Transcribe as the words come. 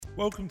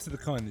Welcome to the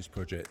Kindness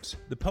Project,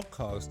 the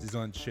podcast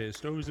designed to share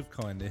stories of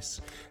kindness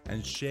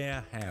and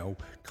share how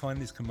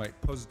kindness can make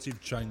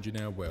positive change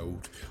in our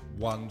world,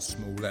 one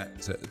small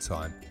act at a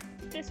time.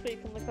 This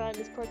week on the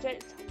Kindness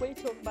Project, we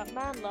talk about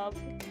man love,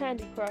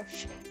 Candy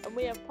Crush, and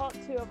we have part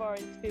 2 of our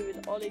interview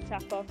with Olly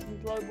Tapper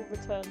from Global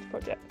Returns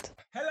Project.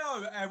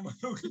 Hello and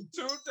welcome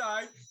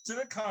today to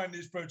the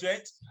Kindness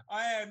Project.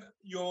 I am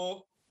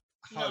your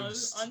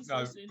host. No, I'm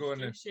supposed to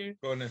introduce you.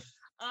 Go on then.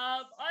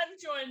 I'm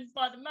joined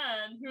by the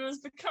man who has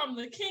become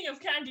the king of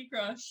Candy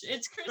Crush.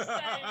 It's Chris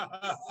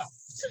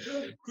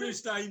Dames.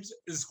 Chris Dames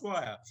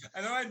Esquire.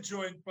 And I'm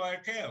joined by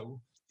a girl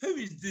who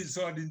is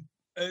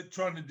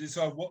trying to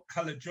decide what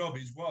colour job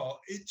is what.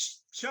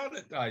 It's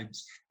Charlotte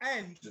Dames.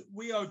 And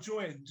we are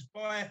joined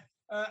by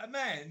a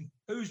man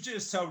who's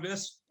just told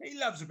us he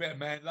loves a bit of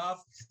man love.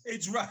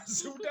 It's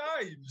Russell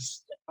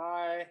Dames.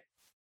 Hi.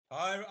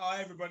 Hi,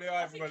 everybody.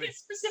 Hi, everybody. I think in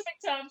specific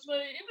terms, but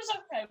it was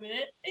okay with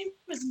it. He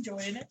was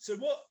enjoying it. So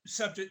what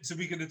subjects are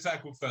we going to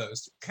tackle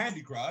first?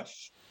 Candy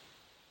Crush,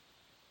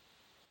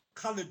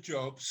 coloured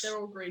jobs, They're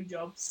all green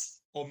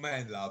jobs. or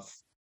man love?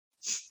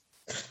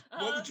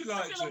 What would you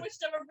like I feel like we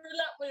should have a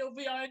roulette wheel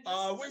behind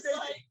us.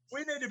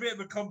 We need a bit of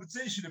a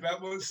competition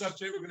about what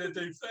subject we're going to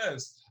do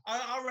first.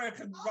 I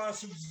reckon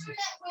Russell's...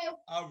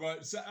 All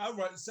right,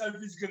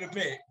 Sophie's going to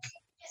pick.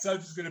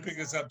 Sophie's going to pick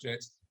a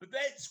subject. But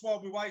that's while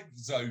we're waiting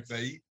for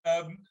Sophie.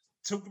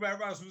 Talk about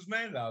Russell's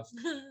man love.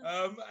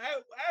 How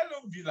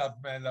long have you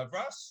loved man love,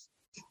 Russ?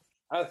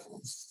 I've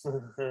always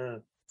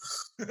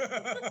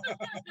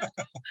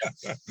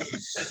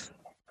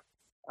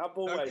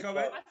comment. got,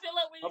 I feel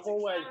like we need I've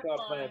always to got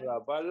clarify. man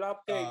love. I love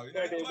getting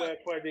credit where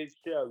credit's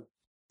due.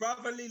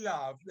 Brotherly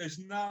love. There's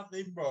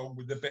nothing wrong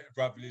with a bit of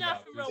brotherly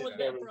love. Nothing wrong with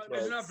there? that,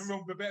 There's nothing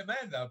wrong with a bit of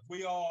man love.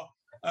 We are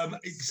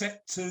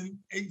accepting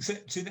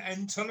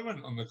and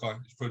tolerant on the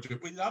Kindness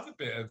Project. We love a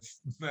bit of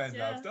man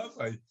love, don't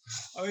we?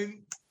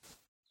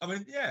 I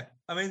mean, yeah.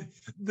 I mean,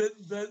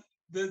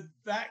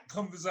 that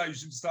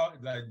conversation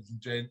started, ladies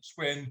and gents,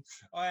 when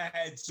I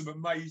had some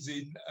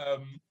amazing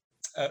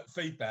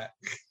feedback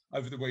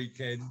over the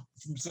weekend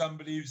from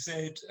somebody who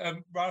said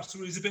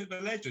Russell is a bit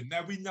of a legend.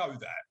 Now, we know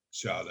that,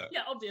 Charlotte.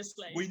 Yeah,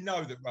 obviously. We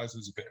know that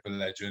Russell's a bit of a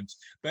legend,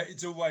 but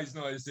it's always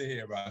nice to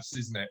hear us,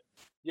 isn't it?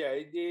 Yeah,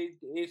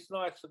 it's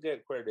nice to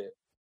get credit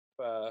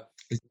for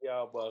the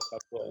hard work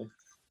I've put in.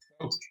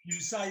 Oh, you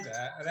say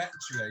that, and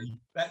actually,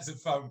 that's a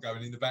phone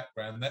going in the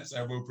background. That's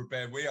how well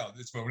prepared we are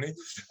this morning.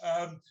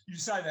 You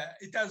say that,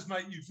 it does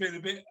make you feel a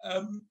bit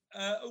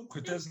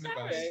awkward, doesn't it,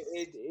 mate?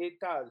 Yeah, it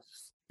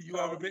does. You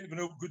are a bit of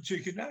an awkward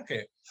chicken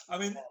nugget. I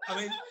mean,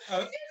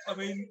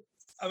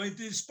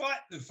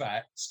 despite the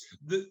fact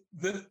that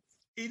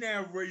in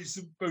our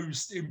recent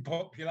boost in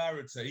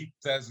popularity,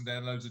 1,000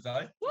 downloads a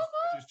day,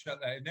 just chuck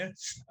that in there.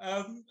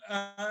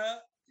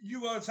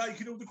 You are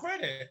taking all the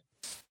credit.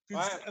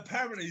 Because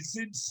apparently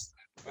since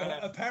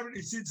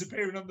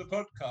appearing on the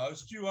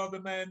podcast, you are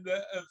the man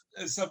that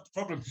has solved the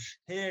problem.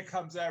 Here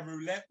comes our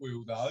roulette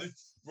wheel, though.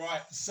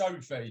 Right,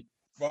 Sophie.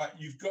 Right,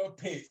 you've got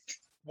to pick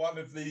one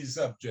of these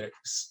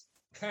subjects: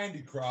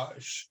 Candy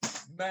Crush,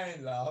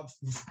 man love.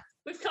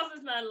 We've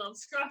covered man love.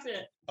 Scrap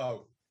it.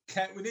 Oh,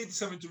 we need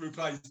something to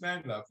replace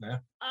man love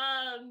now.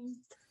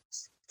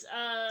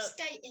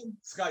 Skating.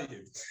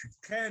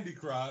 Candy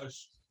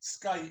Crush,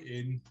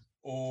 skating,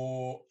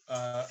 or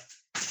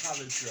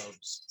coloured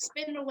jobs.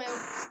 Spin the wheel.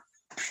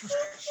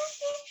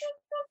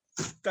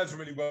 Doesn't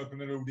really work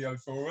on an audio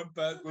forum,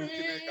 but we'll give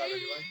it a go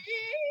anyway.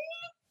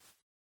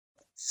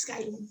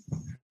 Skating.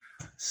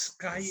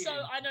 Skating. So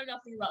I know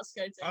nothing about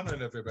skating. I know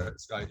nothing about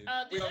skating.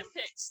 The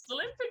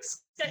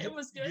Olympics skating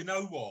was good. You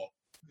know what?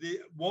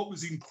 What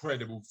was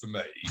incredible for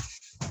me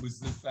was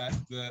the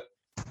fact that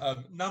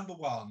number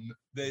one,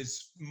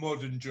 there's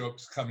modern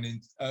sports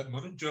coming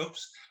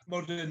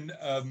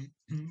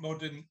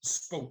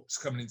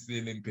into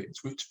the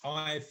Olympics, which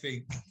I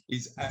think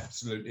is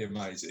absolutely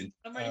amazing.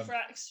 I'm ready for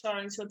Axe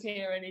throwing to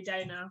appear any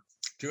day now.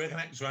 Do you reckon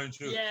Axe throwing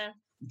should? Yeah.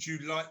 Would you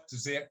like to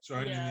see Axe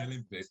throwing in the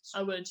Olympics?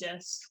 I would,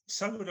 yes.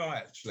 So would I,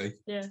 actually.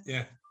 Yeah.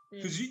 Yeah.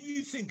 Because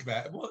you think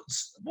about it, what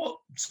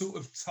sort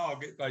of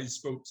target-based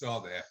sports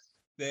are there?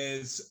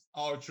 There's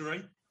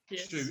archery,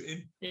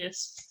 shooting.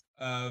 Yes.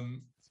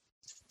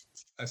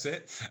 That's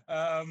it.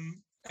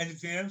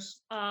 Anything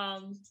else? I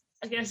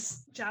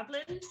guess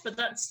javelin, but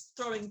that's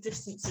throwing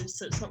distances,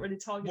 so it's not really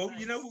target. Well,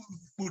 you know what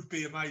would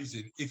be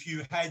amazing if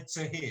you had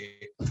to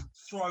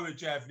throw a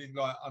javelin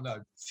like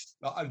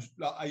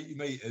 80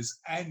 metres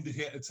and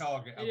hit a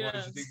target,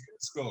 otherwise you didn't get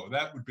a score.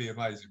 That would be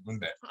amazing,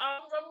 wouldn't it?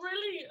 I'm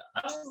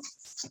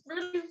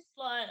really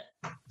like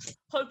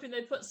hoping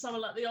they put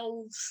something like the not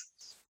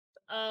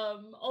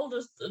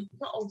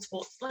old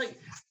sports, like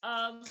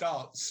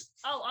darts.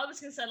 Oh, I was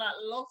gonna say like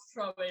log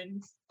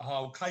throwing.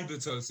 Oh, cable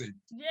tossing.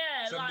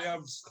 Yeah, some like of the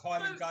old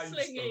Highland Games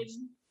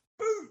flinging.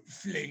 Boot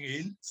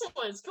flinging. That's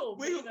what it's called.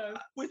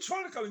 We're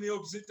trying to go in the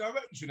opposite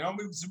direction, aren't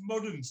we? With some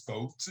modern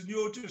sports, and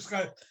you're just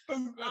going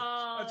boot.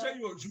 I tell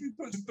you what, should we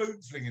put some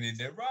boot flinging in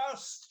there,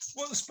 Russ?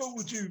 What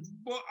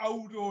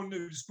old or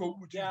new sport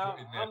would you put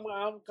in there?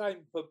 I'm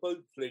going for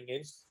boot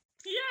flinging.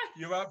 Yeah.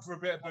 You're up for a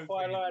bit of I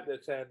bootlegging. like the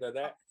sound of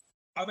that.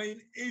 I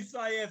mean, if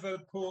they ever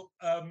put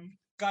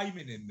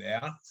gaming in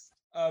there,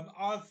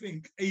 I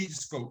think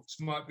esports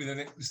might be the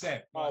next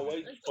step. Oh,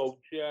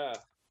 esports, yeah.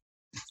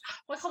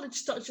 My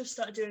college just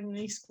started doing an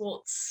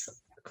esports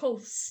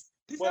course.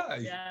 Did Well,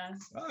 they? Yeah.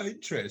 Oh,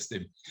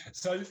 interesting.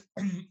 So,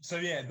 so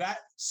yeah,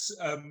 that's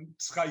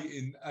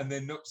skating and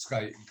then not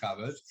skating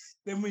covered.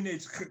 Then we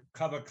need to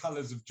cover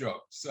colours of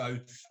jobs. So,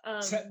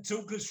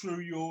 talk us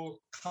through your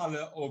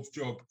colour of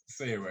job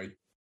theory.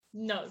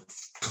 No.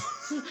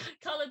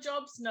 Colour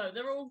jobs? No,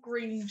 they're all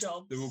green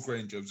jobs. They're all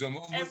green jobs. And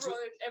Everyone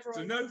so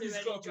can nobody's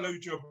do got a any blue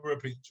job or a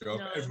pink job.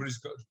 No. Everybody's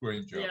got a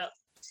green job. Yeah.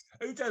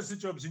 Who does the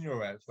jobs in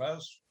your house,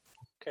 Wells?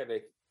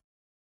 Kelly.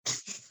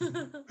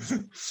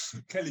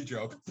 Kelly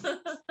job.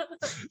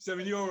 So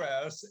in your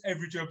house,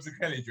 every job's a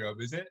Kelly job,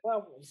 is it?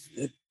 Well,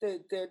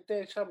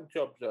 there's some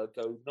jobs I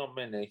do, not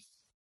many.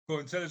 Go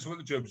on, tell us what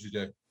the jobs you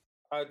do.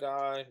 I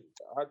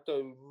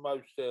do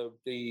most of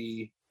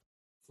the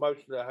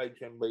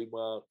HMB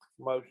work,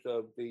 most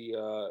of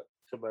the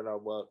seminar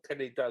work.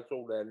 Kelly does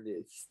all their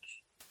lists.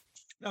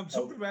 No, I'm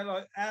talking about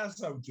like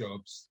household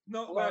jobs,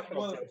 not Well, like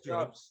work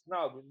jobs.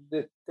 No,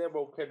 they're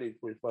all Kelly's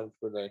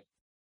responsibility.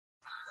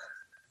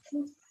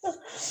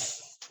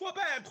 What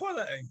about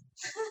equality?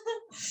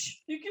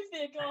 You give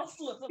me a gas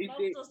look, but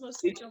Mum does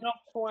most of It's not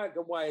quite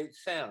the way it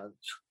sounds.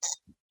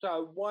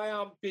 So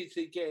while I'm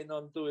busy getting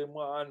on doing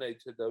what I need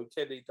to do,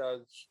 Kelly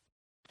does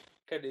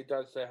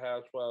the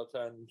housework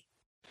and.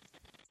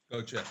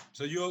 Gotcha.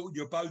 So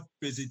you're both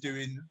busy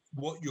doing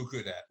what you're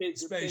good at,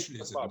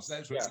 specialisms.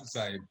 That's what you're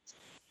saying.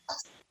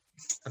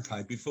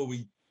 Okay, before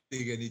we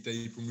dig any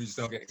deeper and we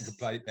start getting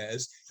complaint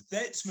letters,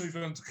 let's move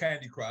on to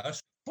Candy Crush,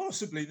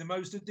 possibly the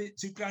most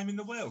addictive game in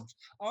the world.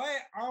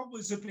 I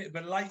was a bit of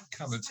a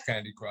latecomer to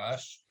Candy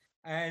Crush,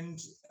 and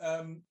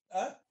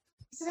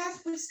So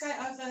that's we skate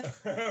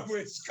over.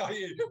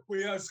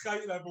 We are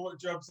skating over what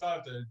jobs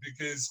I do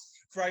because,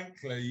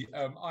 frankly,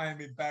 I am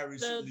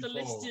embarrassingly the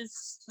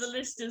poor.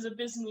 list is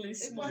abysmally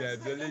small. Yeah,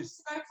 the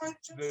list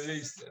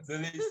is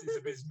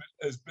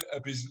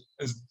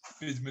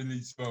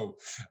abysmally small.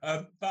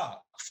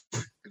 But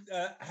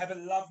have a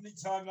lovely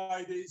time,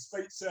 ladies.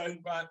 Speak soon.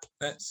 But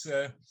that's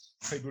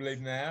people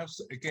leaving the house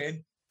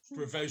again.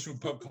 Professional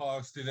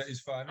podcasting at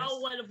its finest.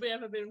 Oh, when have we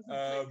ever been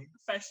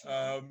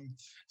professional?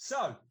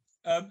 So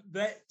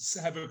let's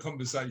have a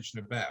conversation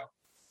about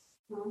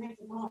Mummy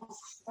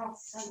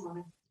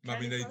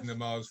needing the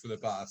miles for the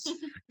bus.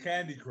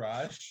 Candy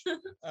Crush.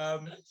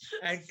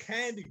 And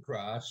Candy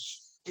Crush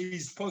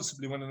is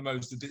possibly one of the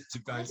most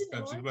addictive games in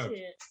the world.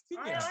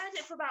 I had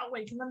it for about a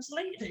week and then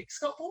deleted it because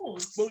I got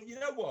bored. Well, you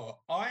know what?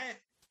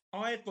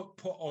 I got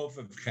put off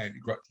of Candy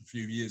Crush a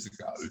few years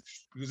ago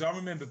because I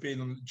remember being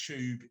on the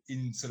tube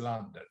into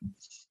London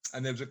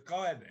and there was a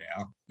guy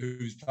there who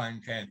was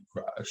playing Candy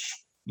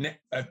Crush. He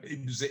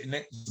was sitting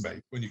next to me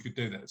when you could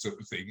do that sort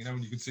of thing, you know,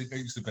 when you could sit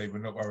next to people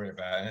and not worry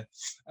about it.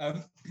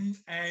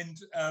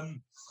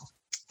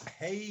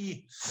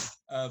 He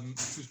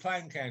was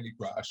playing Candy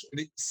Crush, and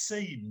it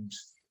seemed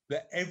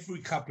that every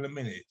couple of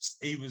minutes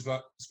he was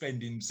like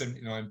spending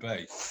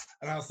 79p,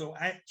 and I thought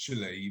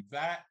actually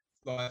that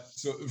like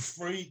sort of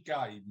free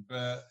game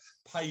but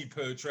pay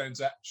per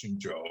transaction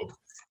job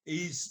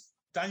is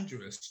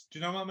dangerous. Do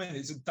you know what I mean?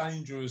 It's a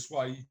dangerous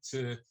way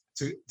to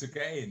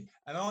get in,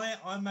 and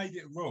I made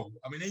it wrong.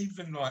 I mean,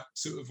 even like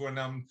sort of when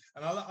and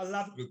I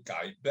love a good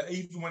game, but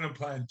even when I'm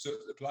playing sort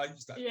of the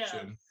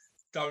PlayStation,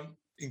 don't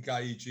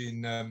engage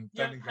in.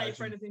 Don't pay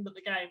for anything but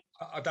the game.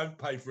 I don't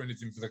pay for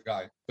anything for the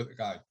game, but the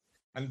game,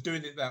 and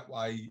doing it that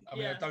way. I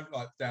mean, I don't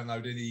like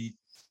download any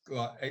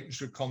like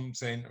extra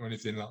content or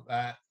anything like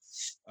that.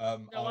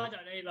 No, I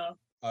don't either.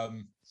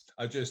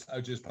 I just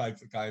pay for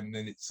the game and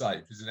then it's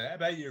safe, isn't it? How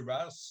about you,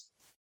 Russ?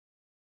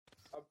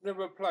 I've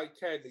never played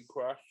Candy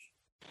Crush.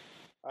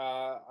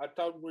 I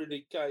don't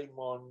really game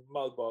on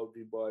mobile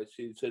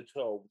devices at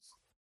all.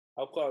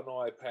 I've got an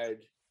iPad.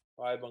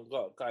 I haven't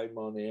got a game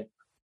on it.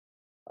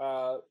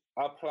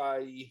 I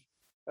play,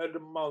 at the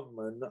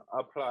moment,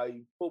 I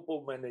play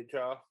Football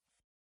Manager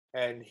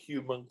and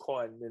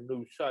Humankind, the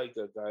new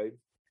Sega game,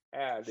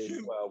 out of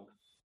this world.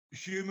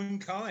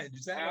 Humankind?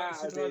 Is that like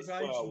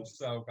Civilization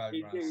style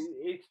game, Russ?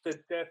 It's the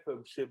death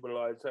of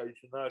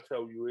civilization, I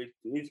tell you.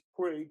 It's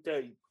pretty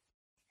deep.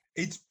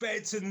 It's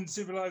better than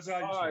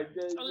Civilization.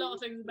 A lot of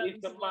things are better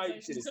than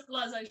Civilization.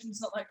 Civilization's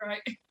not that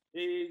great.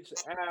 It's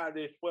out of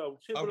this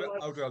world.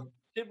 Hold on.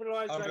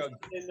 Civilization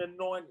in the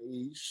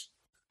 90s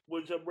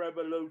was a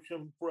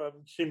revolution from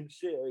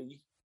SimCity,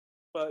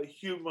 but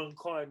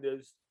Humankind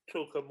has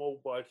took them all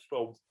by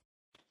storm.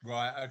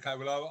 Right, okay,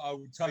 well, I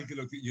will take a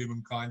look at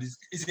Humankind. Is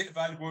it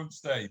available on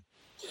Steam?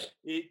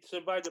 It's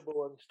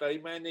available on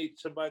Steam and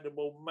it's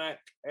available Mac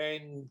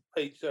and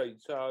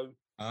PC, so...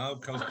 Oh,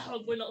 come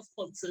on. We're not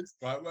sponsored.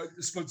 Right, well,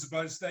 sponsored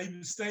by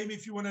Steam. Steam,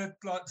 if you want to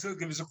like to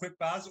give us a quick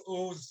buzz,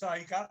 or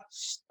Sega,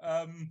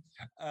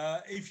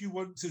 if you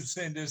want to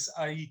send us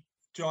a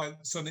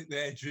giant Sonic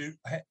the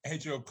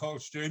Hedgehog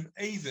costume,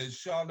 either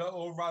Charlotte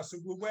or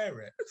Russell will wear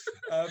it.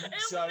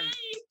 So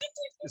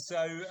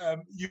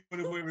you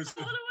want to wear us.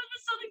 I want to wear the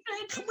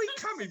Can we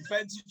come in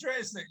fancy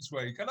dress next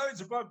week? I know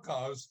it's a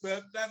podcast,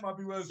 but that might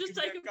be worth Just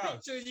giving take it a go.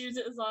 picture and use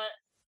it as like.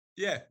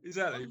 Yeah,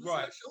 exactly. on the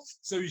Right. socials.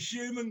 So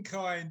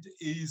humankind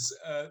is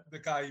the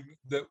game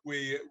that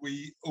we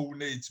all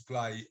need to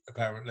play,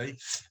 apparently.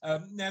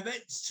 Now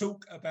let's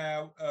talk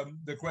about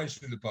the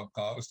question of the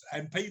podcast,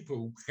 and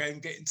people can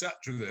get in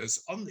touch with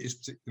us on this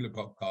particular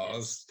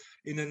podcast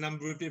in a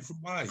number of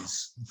different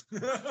ways. Why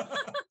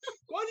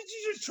did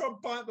you just try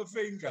and bite the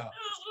finger?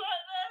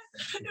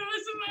 It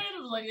was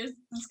amazing. Like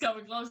it's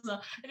coming closer.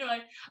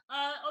 Anyway,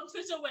 on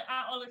Twitter we're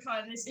at All the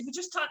Kindness. If you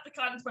just type the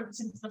kindness project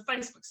into the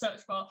Facebook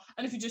search bar,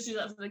 and if you just do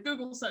that for the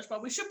Google search bar,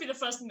 we should be the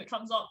first thing that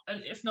comes up.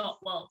 And if not,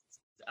 well,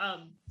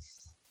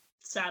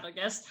 sad, I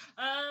guess.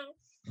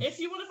 If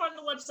you want to find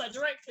the website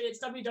directly, it's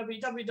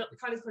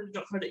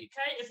www.thekindnessproject.co.uk.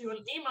 If you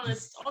want to email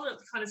us, it's on at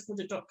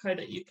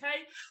thekindnessproject.co.uk.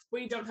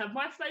 We don't have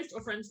My Place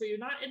or Friends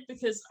Reunited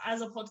because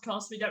as a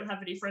podcast, we don't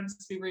have any friends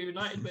to be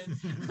reunited with.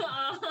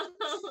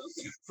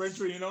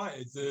 Friends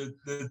Reunited,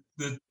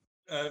 the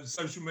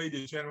social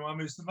media channel I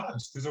miss the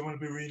most because I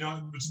want to be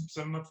reunited with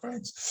some of my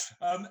friends.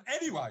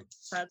 Anyway,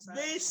 Sad.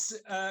 this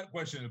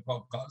question of the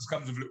podcast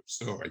comes with a little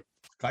story.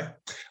 Okay,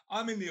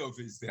 I'm in the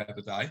office the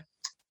other day,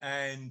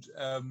 and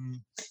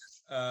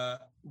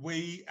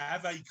we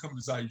have a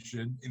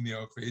conversation in the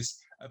office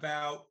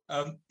about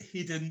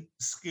hidden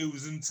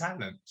skills and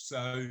talents.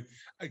 So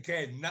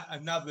again,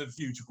 another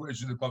future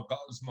question of the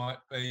podcast might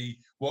be,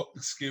 what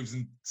skills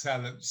and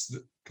talents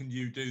that can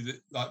you do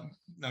that like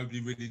nobody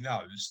really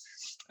knows?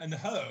 And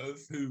Herv,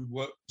 who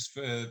works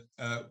for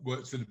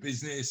the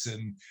business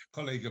and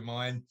colleague of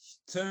mine,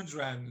 turns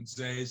around and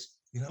says,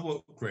 "You know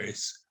what,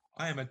 Chris?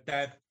 I am a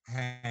dab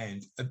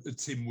hand at the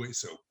tin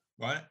whistle."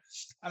 Right,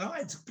 and I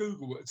had to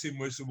Google what a tin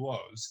whistle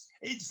was.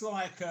 It's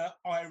like an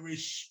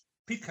Irish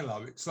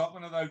piccolo. It's like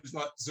one of those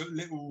like sort of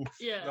little,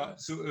 like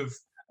sort of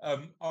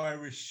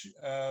Irish.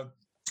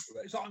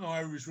 It's like an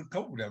Irish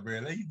recorder,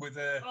 really, with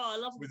a I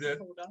love with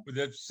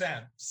a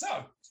sound.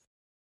 So,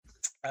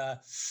 I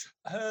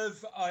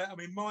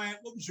mean,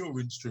 what was your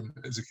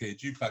instrument as a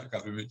kid? You played a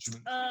couple of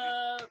instruments.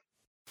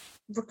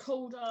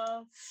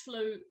 Recorder,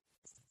 flute,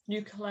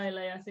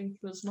 ukulele. I think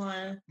was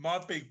my. My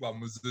big one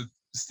was the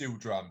steel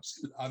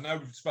drums. I know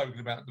we've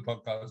spoken about the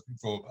podcast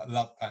before, but I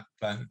love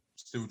playing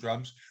steel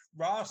drums.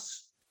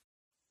 Russ?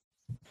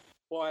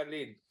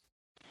 Violin.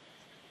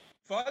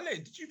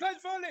 Violin? Did you play the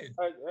violin?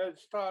 At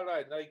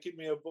Starlight, they give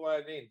me a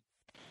violin.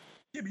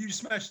 Yeah, but you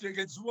smashed it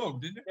against the wall,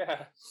 didn't you?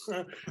 Yeah.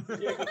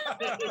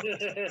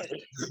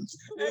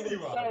 Anyway,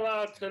 so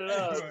hard to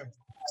learn. anyway,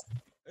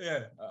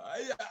 yeah,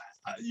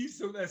 you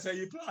thought that's how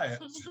you play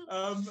it.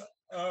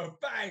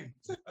 Bang.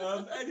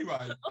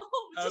 Anyway,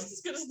 Just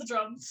as good as the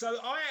drums. so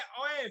I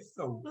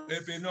thought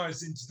it'd be a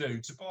nice thing to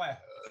do to buy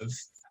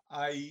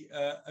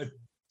a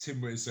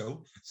tin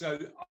whistle. So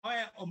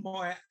I on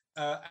my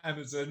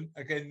Amazon,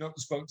 again not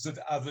sponsored,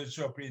 other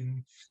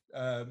shopping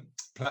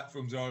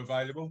platforms are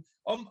available.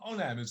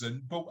 On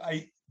Amazon, bought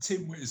a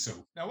tin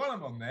whistle. Now while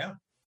I'm on there,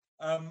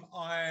 I'm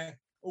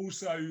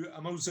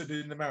also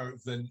doing the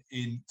marathon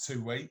in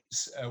 2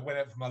 weeks. Went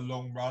out for my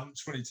long run,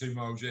 22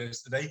 miles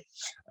yesterday.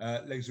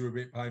 Legs are a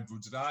bit painful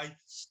today,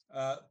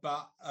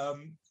 but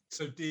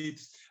so did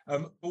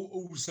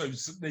also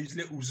these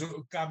little sort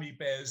of gummy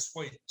bear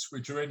sweets,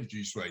 which are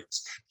energy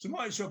sweets. So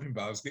my shopping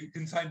basket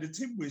contained a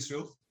tin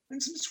whistle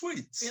and some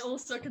sweets. It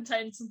also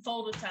contained some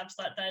folder tabs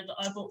that day that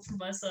I bought for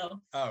myself.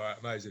 All right,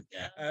 amazing.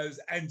 Yeah.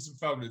 And some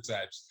folder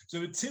tabs.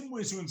 So a tin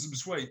whistle and some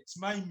sweets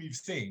made me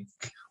think,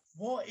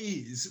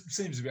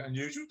 seems a bit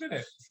unusual, doesn't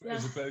it,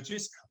 as a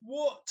purchase?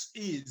 What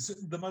is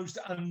the most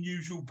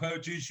unusual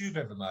purchase you've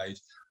ever made?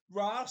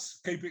 Russ,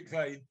 keep it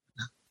clean.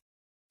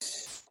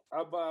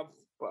 I buy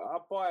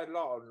a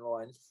lot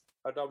online.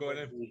 I don't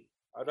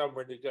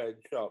really go in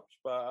shops,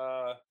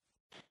 but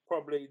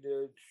probably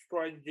the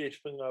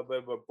strangest thing I've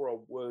ever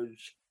brought was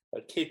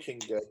a kitchen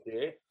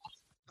gadget.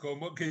 Go on,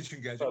 what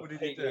kitchen gadget? What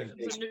did you do?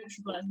 It was a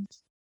NutriBlend.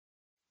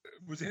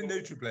 Was it a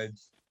NutriBlend?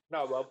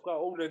 No, I've got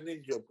all the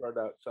Ninja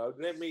products. So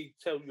let me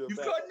tell you You've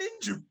about. got a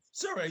Ninja.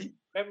 Sorry,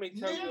 Let me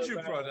tell Ninja you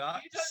about.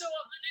 products. You don't know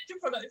what the Ninja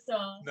products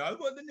are. No,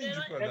 what are the They're Ninja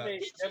like-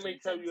 products? Let me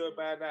tell you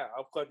about that.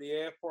 I've got the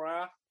air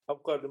fryer.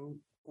 I've got the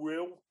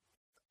grill.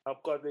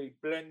 I've got the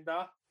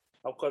blender.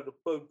 I've got the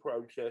food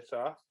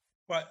processor.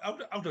 Right,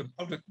 hold on.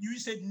 You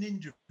said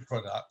Ninja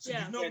products.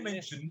 Yeah.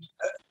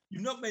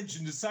 You've not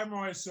mentioned a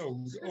samurai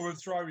sword or a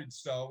throwing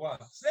star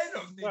once. They're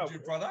not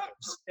Ninja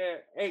products.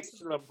 They're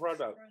excellent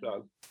products,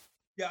 though.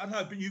 Yeah, I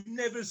know, but you've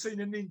never seen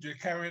a ninja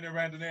carrying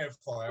around an air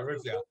fryer,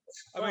 have you?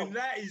 I mean,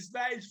 that is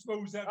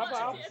falls out. I've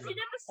Have you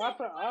never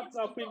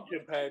seen been in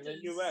Japan,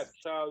 and you have,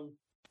 so.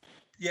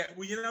 Yeah,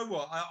 well, you know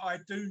what? I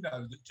do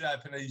know that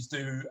Japanese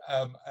do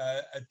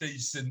a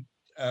decent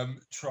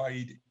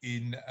trade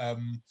in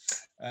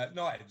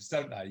knives,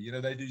 don't they? You know,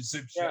 they do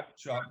super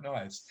sharp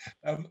knives.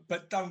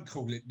 But don't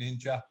call it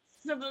ninja.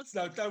 No,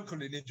 don't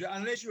call it ninja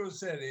unless you're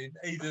selling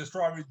either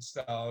throwing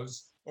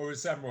stars or a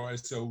samurai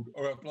sword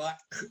or a black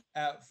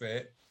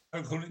outfit.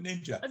 Don't call it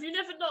ninja. Have you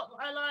never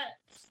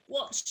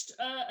watched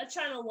a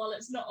channel while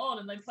it's not on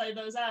and they play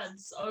those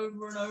ads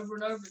over and over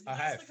and over? I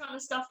That's have. the kind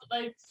of stuff that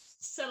they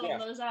sell on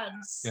those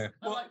ads Yeah.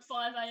 at like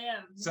 5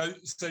 a.m.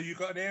 So you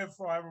got an air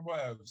fryer and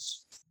what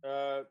else?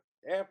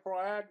 Air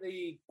fryer,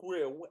 the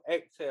grill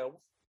XL.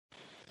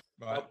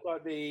 Right. I've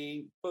got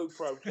the food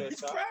processor.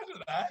 He's proud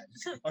of that.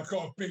 I've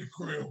got a big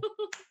grill.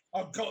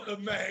 I've got the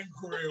man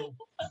grill.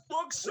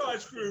 What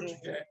size grill do you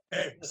get?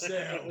 XL.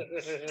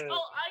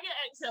 Oh, I get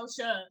XL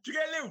shirt. Do you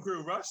get a little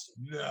grill, Russ?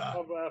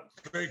 No.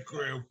 Big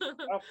grill.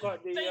 I've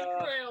got the Big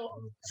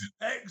grill.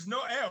 X,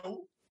 not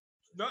L.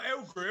 Not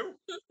L grill.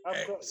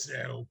 I've got,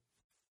 XL.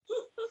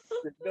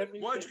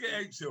 Why'd you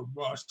get XL?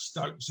 My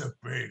steaks are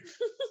big.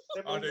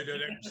 I need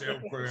an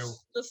XL grill.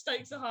 The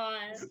stakes are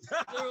high.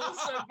 They're all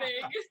so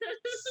big.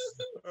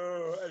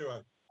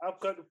 Anyway. I've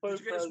got the food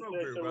Did you get a small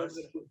grill, Russ?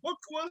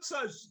 What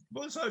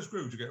size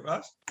grill did you get,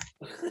 Russ?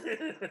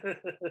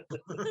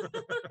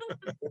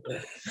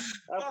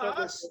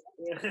 Russ,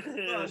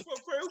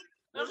 what grill?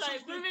 Okay,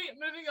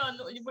 moving on.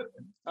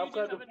 I've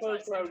got the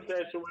food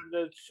processor and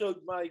the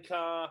soup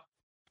maker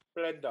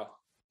blender.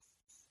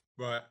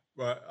 Right.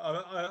 Why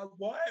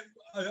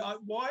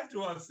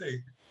do I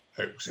think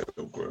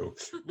XL grill?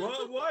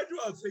 Why do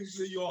I think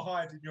that you're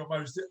hiding your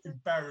most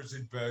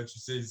embarrassing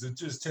purchases and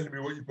just telling me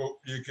what you bought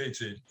for your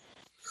kitchen?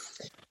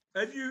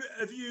 Have you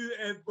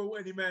bought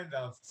any man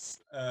love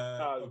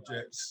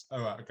objects? All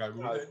right, okay.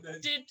 Well, No.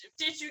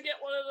 Did you get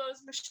one of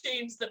those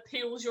machines that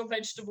peels your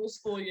vegetables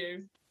for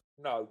you?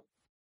 No.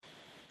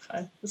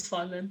 Okay, that's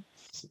fine then.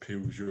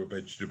 Peels your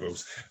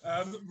vegetables.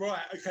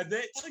 Right, okay.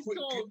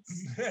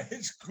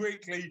 Let's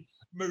quickly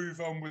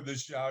move on with the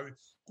show.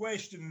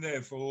 Question,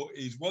 therefore,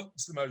 is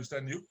what's the most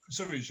unusual?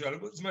 Sorry,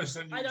 Charlotte. What's the most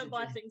unusual? I don't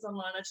buy things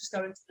online. I just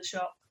go into the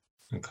shop.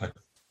 Okay.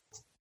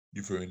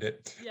 You've ruined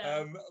it.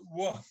 Yeah.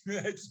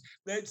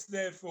 Let's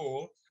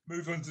therefore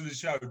move on to the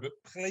show, but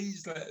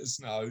please let us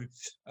know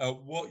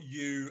what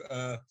you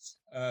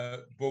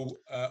bought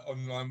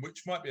online,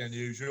 which might be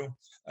unusual.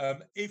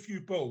 If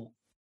you bought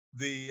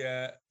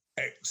the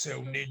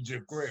XL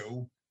Ninja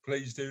Grill,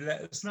 please do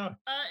let us know.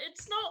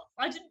 It's not.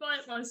 I didn't buy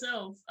it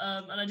myself,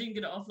 and I didn't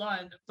get it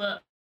offline,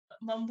 but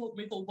Mum bought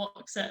me a full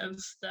box set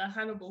of the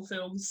Hannibal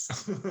films,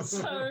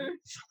 so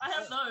I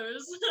have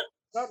those.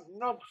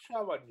 Not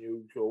so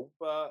unusual,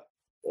 but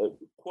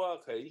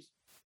quirky.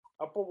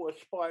 I bought a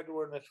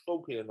spider and a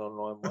scorpion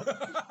online once.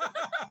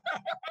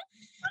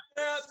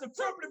 Now, the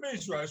problem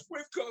is, Russ,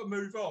 we've got to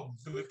move on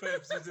for the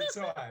purposes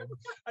of time.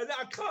 And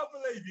I can't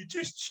believe you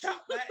just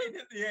chucked that in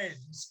at the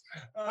end.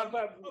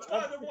 By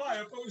the way,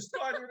 I bought a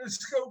spider and a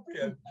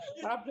scorpion.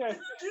 You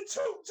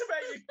talked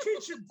about your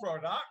kitchen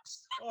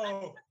products.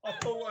 Oh, I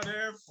bought an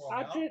air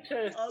fryer. And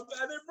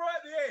then right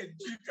at the end,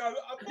 you go,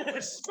 I bought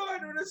a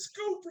spider and a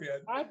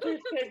scorpion. I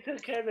just said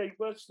to Kelly,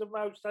 what's the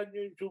most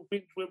unusual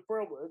things we've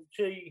brought? And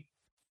she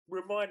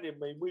reminded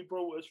me we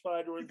brought a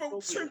spider and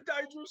bought two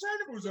dangerous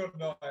animals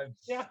online.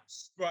 Yeah.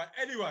 Right,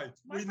 anyway.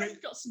 My friend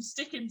got some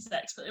stick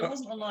insects, but it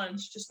wasn't online.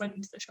 She just went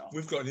into the shop.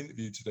 We've got an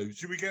interview to do.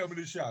 Should we get on with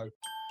the show?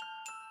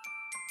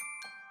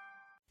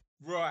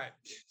 Right,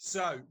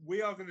 so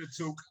we are going to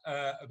talk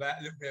about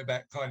a little bit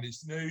about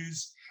Kindness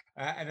News.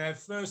 And our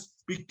first,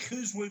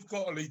 because we've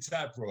got Olly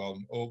Tapper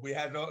on, or we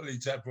had Olly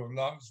Tapper on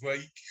last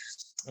week,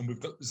 and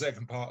we've got the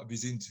second part of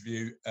his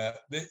interview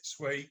this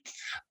week.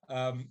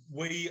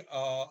 We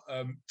are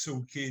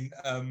talking.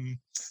 Do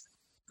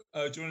you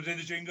want to do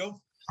the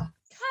jingle?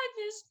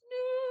 Kindness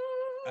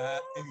News.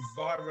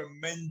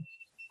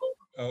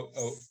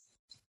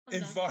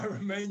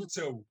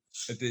 Environmental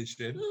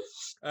edition.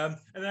 And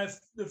that's,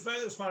 the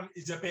first one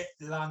is a bit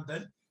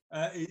London.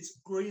 It's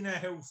greener,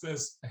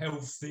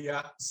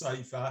 healthier,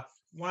 safer.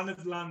 One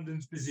of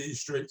London's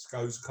busiest streets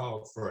goes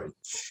car-free.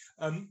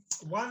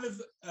 One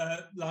of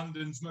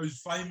London's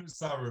most famous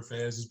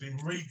thoroughfares has been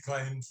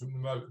reclaimed from the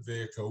motor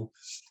vehicle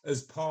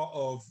as part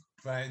of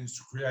plans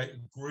to create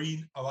a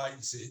green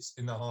oasis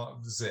in the heart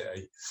of the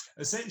city.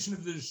 A section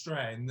of the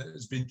Strand that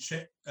has been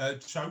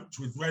choked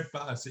with red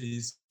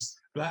buses,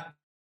 black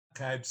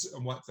cabs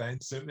and white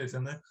vans, so they've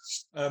done that,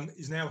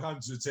 is now home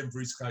to a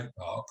temporary skate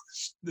park.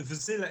 The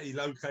facility,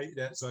 located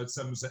outside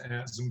Somerset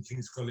House and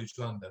King's College,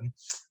 London,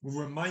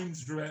 will remain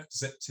throughout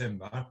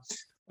September.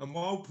 And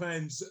while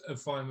plans are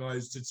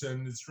finalised to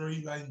turn the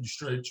 3-lane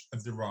stretch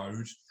of the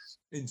road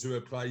into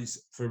a place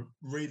for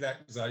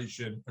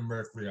relaxation and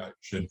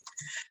recreation.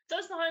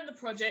 Those behind the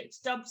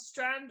project, dubbed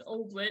Strand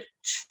Aldwych,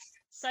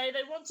 say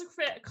they want to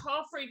create a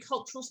car-free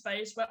cultural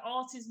space where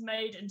art is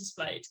made and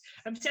displayed,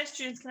 and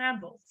pedestrians can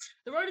amble.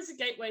 The road is a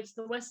gateway to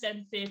the West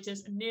End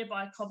theatres and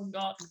nearby Covent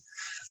Garden.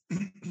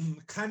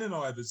 Canon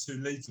Ivers, who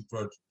leads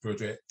the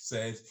project,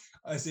 said,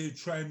 "I see a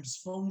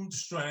transformed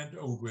Strand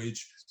Aldwych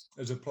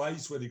as a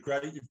place where the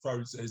creative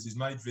process is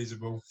made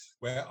visible,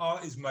 where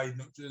art is made,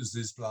 not just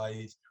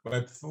displayed,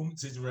 where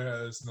performances are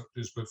rehearsed, not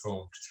just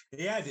performed."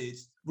 He added,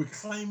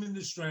 "Reclaiming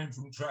the Strand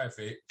from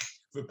traffic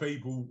for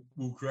people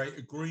will create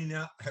a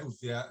greener,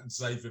 healthier, and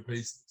safer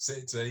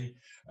city,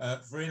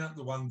 freeing up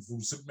the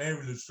wonderful St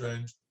Mary le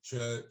Strange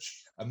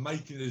Church and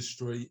making the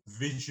street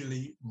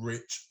visually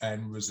rich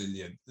and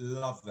resilient.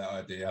 Love that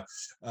idea,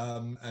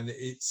 and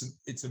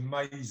it's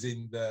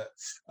amazing that.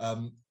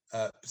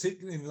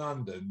 Particularly in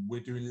London, we're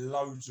doing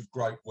loads of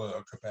great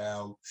work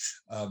about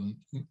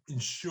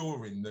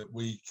ensuring that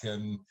we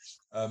can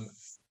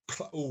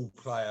all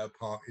play a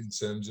part in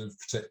terms of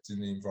protecting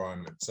the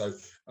environment. So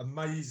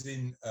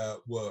amazing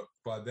work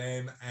by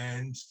them.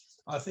 And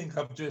I think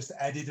I've just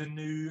added a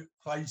new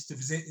place to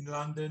visit in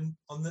London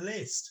on the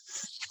list.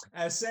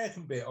 Our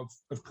second bit of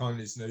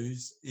kindness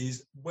news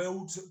is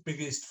world's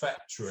biggest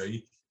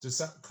factory to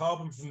suck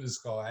carbon from the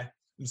sky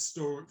and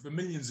store it for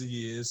millions of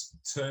years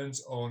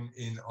turns on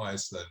in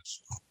Iceland.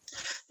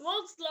 The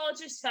world's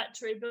largest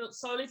factory, built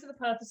solely for the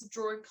purpose of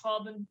drawing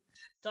carbon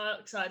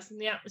dioxide from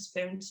the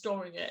atmosphere and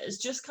storing it, has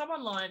just come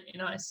online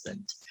in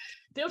Iceland.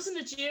 Built in the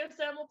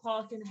geothermal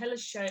park in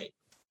Hellisheidi,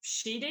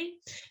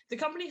 the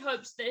company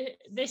hopes that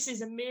this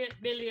is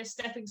merely a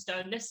stepping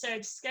stone necessary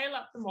to scale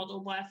up the model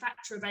by a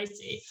factor of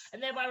 80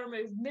 and thereby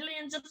remove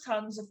millions of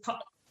tons of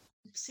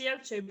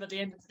CO2 by the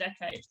end of the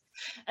decade.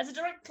 As a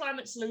direct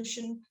climate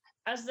solution,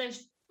 as there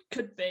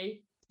could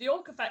be, the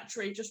Orca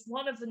factory, just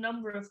one of the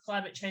number of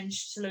climate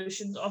change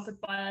solutions offered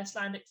by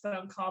Icelandic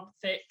firm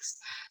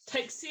Carbfix,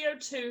 takes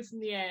CO2 from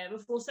the air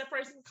before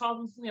separating the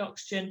carbon from the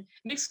oxygen,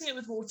 mixing it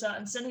with water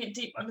and sending it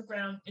deep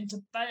underground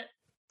into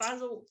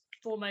basalt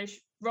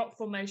rock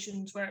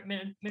formations where it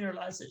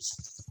mineralizes.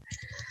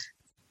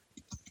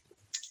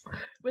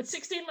 With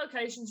 16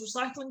 locations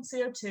recycling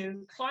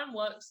CO2,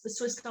 Climeworks, the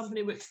Swiss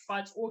company which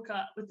provides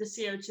Orca with the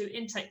CO2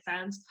 intake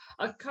fans,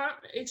 are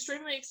currently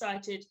extremely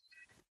excited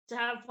to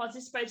have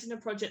participated in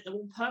a project that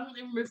will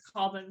permanently remove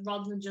carbon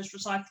rather than just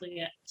recycling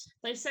it.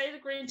 They say the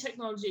green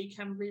technology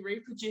can be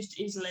reproduced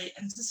easily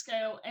and to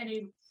scale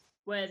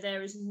anywhere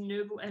there is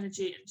renewable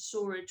energy and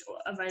storage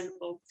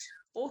available.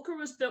 Orca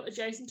was built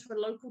adjacent to a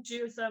local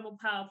geothermal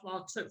power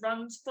plant, so it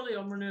runs fully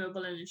on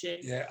renewable energy.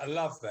 Yeah, I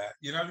love that.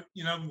 You know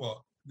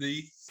what?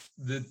 The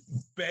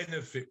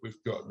benefit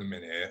we've got at the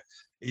minute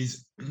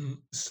is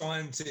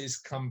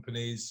scientists,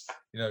 companies,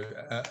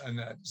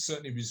 and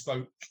certainly we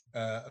spoke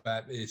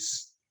about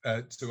this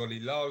to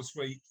Olly last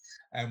week,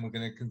 and we're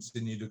going to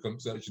continue the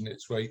conversation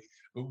next week.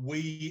 But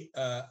we,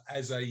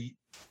 as a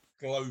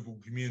global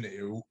community,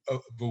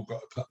 have all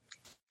got to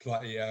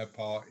play our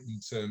part in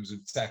terms of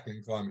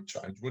tackling climate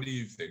change. What do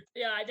you think?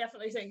 Yeah, I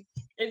definitely think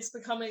it's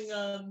becoming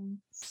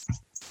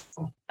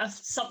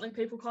something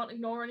people can't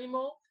ignore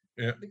anymore.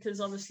 Yeah. Because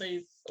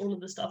obviously all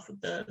of the stuff with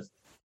the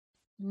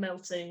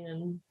melting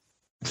and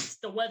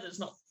the weather's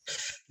not.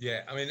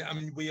 Yeah, I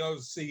mean, we are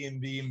seeing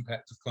the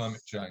impact of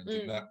climate change,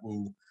 and that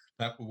will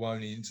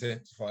only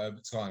intensify over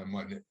time,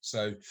 won't it?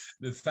 So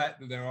the fact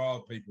that there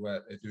are people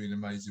out there doing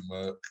amazing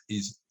work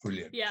is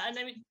brilliant. Yeah, and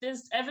I mean,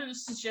 there's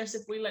evidence to suggest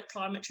if we let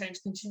climate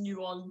change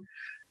continue on,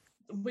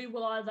 we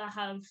will either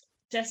have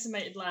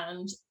decimated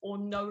land or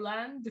no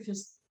land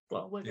because,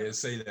 well, we're going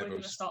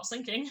to start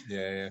sinking.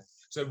 Yeah.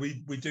 So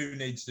we do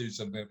need to do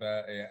something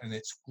about it, and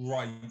it's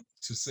great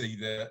to see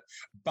that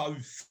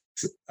both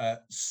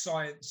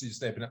science is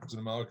stepping up to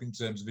the mark in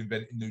terms of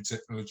inventing new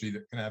technology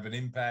that can have an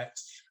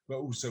impact, but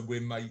also we're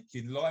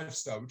making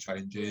lifestyle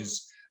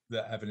changes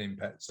that have an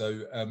impact.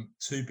 So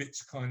 2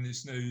 bits of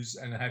kindness news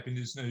and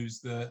happiness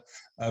news that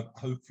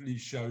hopefully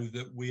show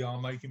that we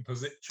are making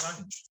positive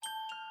change.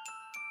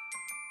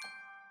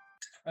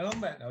 And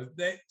on that note,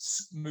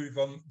 let's move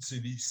on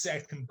to the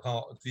second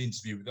part of the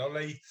interview with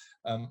Olly.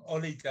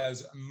 Olly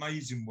does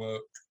amazing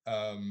work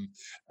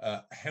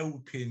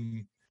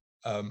helping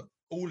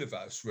all of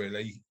us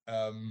really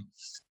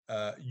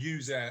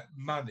use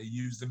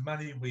the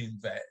money we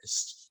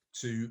invest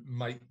to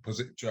make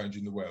positive change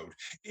in the world.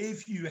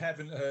 If you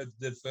haven't heard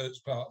the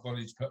first part of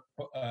Olly's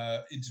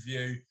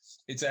interview,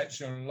 it's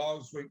actually on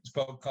last week's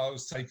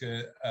podcast. Take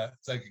a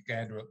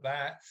gander at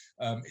that.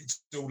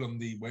 It's all on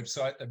the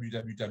website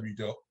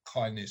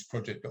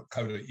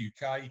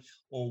www.kindnessproject.co.uk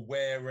or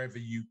wherever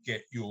you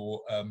get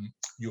your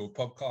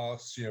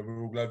podcasts.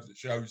 We're all over the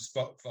show,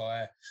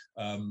 Spotify,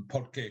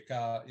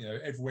 Podkicker,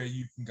 everywhere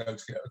you can go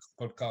to get a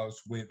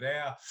podcast, we're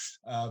there.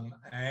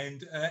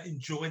 And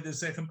enjoy the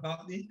second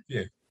part of the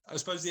interview. I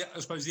suppose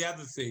the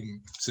other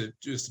thing to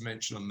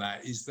mention on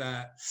that is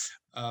that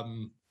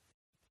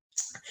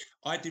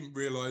I didn't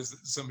realise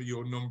that some of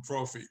your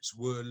non-profits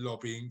were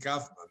lobbying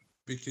government,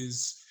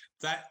 because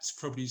that's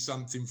probably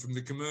something from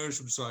the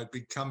commercial side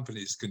big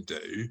companies can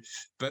do,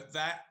 but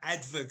that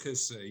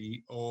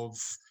advocacy of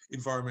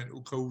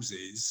environmental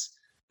causes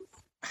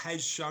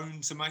has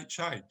shown to make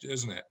change,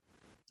 hasn't it?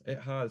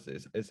 It has.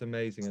 It's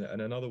amazing.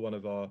 And another one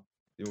of the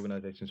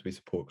organisations we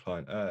support,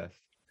 Client Earth,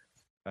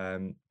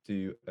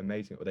 do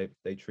amazing.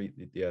 They treat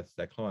the earth as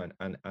their client,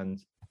 and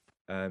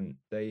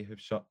they have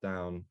shut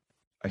down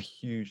a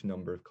huge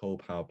number of coal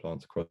power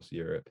plants across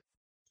Europe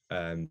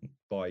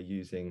by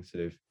using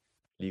sort of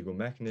legal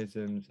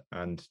mechanisms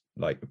and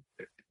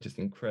just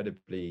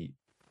incredibly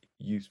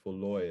useful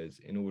lawyers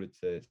in order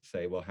to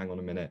say, well, hang on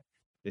a minute,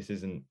 this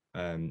isn't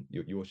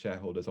your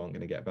shareholders aren't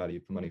going to get value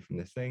for money from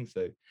this thing,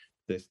 so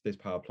this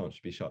power plant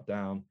should be shut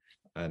down.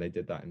 They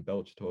did that in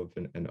Belchatov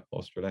and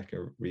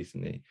Ostroleka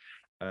recently.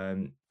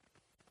 I'm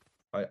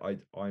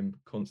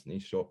constantly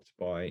shocked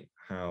by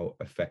how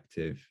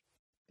effective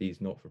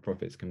these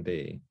not-for-profits can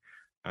be,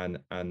 and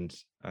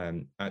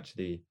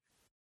actually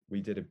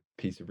we did a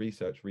piece of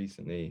research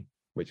recently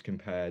which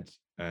compared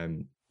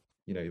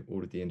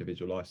all of the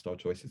individual lifestyle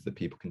choices that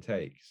people can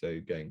take. So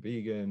going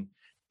vegan,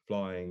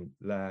 flying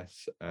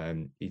less,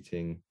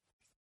 eating.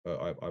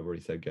 I've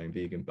already said going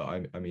vegan, but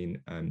I mean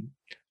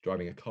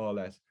driving a car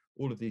less.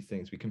 All of these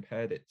things, we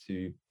compared it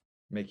to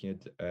making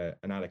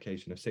an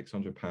allocation of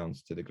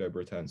 £600 to the Global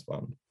Returns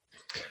Fund.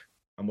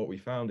 And what we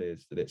found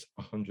is that it's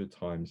 100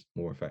 times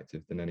more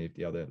effective than any of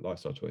the other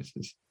lifestyle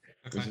choices,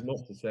 Okay. which is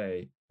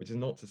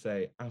not to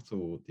say at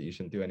all that you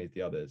shouldn't do any of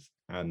the others,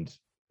 and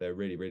they're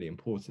really, really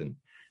important.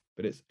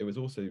 But it was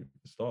also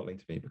startling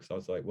to me, because I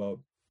was like,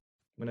 well,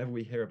 whenever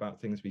we hear about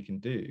things we can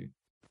do,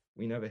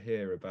 we never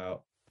hear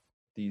about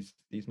these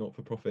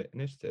not-for-profit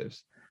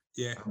initiatives.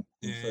 Yeah,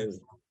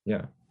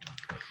 yeah.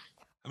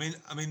 We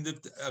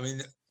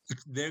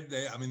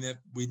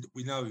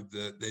know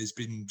that there's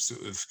been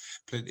sort of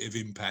plenty of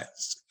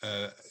impacts,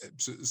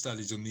 sort of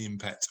studies on the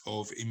impact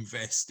of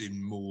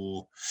investing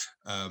more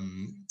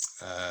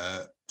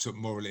sort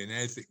of morally and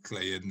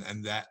ethically,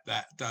 and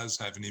that does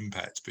have an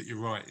impact. But you're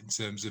right, in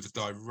terms of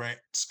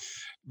direct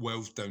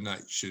wealth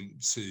donation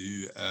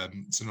to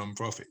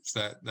non-profits,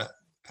 that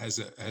has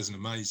an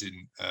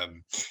amazing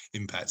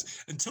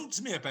impact. And talk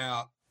to me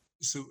about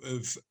sort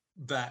of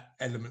that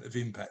element of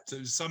impact.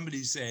 So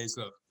somebody says,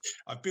 look,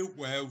 I've built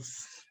wealth,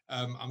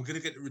 I'm going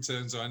to get the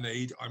returns I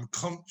need, I'm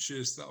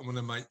conscious that I want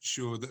to make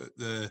sure that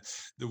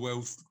the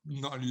wealth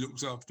not only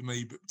looks after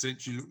me but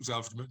potentially looks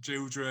after my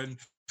children.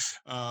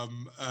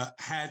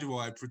 How do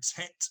I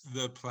protect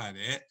the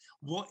planet?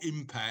 What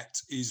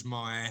impact is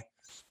my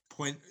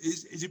point?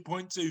 Is it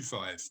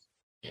 0.25?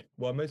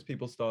 Well, most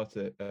people start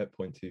at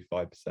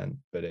 0.25%,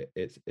 but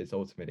it's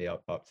ultimately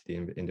up to the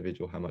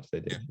individual how much they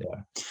do.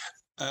 Yeah.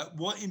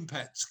 What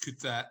impact could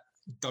that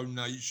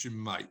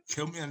donation make?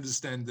 Help me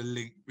understand the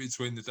link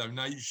between the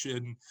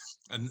donation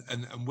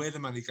and where the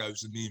money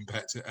goes and the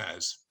impact it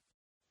has.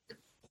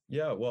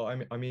 Yeah, well,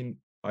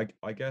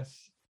 I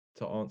guess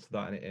to answer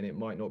that, and it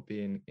might not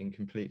be in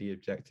completely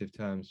objective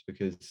terms,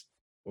 because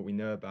what we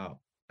know about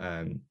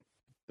the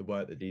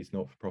work that these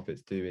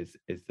not-for-profits do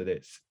is that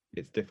it's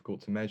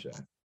difficult to measure,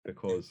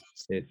 because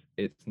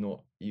it's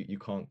not, you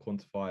can't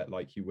quantify it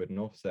like you would an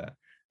offset,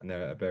 and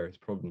there are various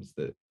problems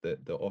that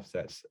the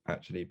offsets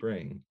actually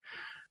bring.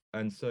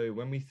 And so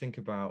when we think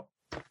about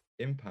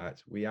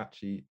impact, we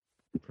actually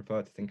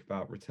prefer to think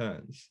about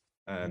returns.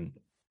 And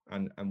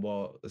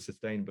while a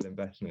sustainable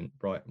investment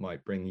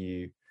might bring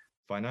you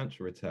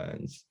financial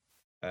returns,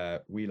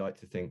 we like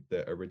to think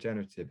that a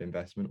regenerative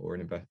investment or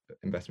an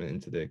investment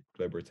into the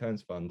Global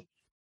Returns Fund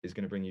is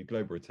going to bring you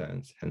global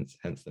returns,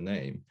 hence the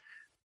name.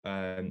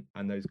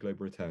 And those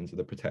global returns are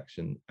the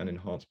protection and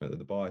enhancement of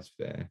the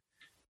biosphere.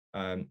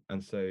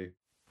 And so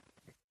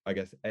I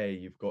guess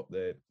you've got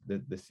the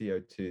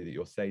CO2 that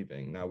you're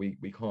saving. Now we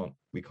can't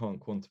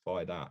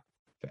quantify that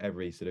for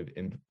every sort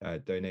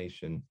of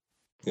donation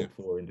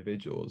for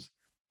individuals,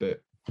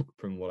 but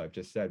from what I've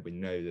just said, we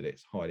know that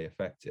it's highly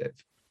effective.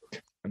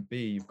 And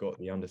B, you've got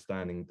the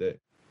understanding that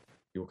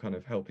you're kind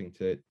of helping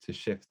to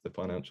shift the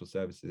financial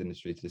services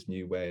industry to this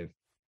new way of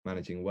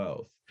managing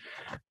wealth.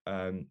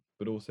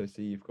 But also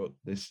C, you've got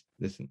this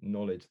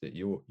knowledge that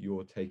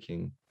you're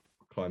taking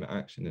climate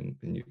action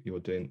and you're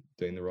doing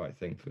the right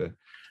thing for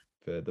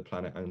the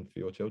planet and for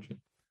your children.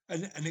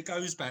 And it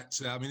goes back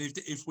to, I mean,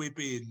 if we're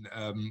being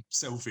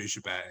selfish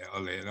about it,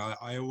 Olly, and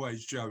I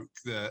always joke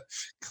that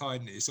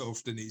kindness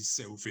often is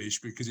selfish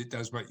because it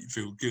does make you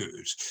feel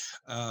good.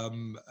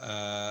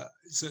 It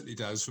certainly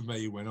does for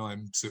me when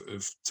I'm sort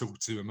of talking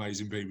to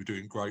amazing people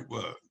doing great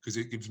work, because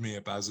it gives me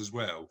a buzz as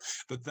well.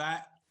 But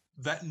that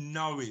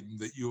knowing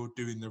that you're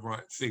doing the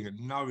right thing and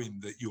knowing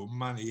that your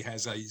money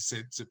has a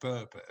sense of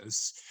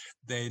purpose,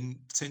 then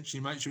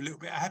potentially makes you a little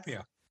bit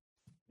happier.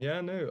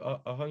 Yeah,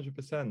 no,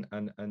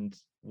 100%. And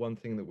one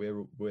thing that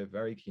we're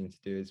very keen to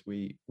do is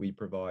we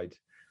provide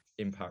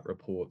impact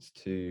reports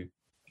to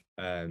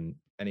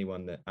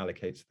anyone that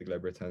allocates to the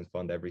Global Returns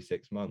Fund every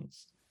 6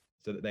 months,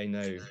 so that they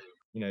know,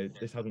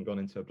 this hasn't gone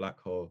into a black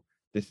hole.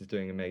 This is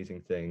doing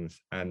amazing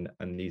things, and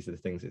these are the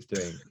things it's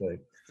doing.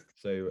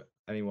 So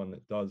anyone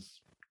that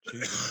does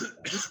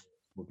choose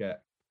will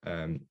get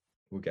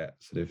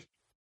sort of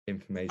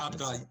information,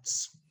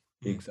 updates.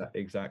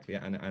 Exactly,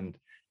 and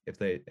if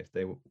they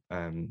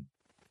and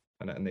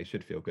they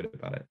should feel good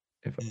about it,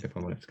 if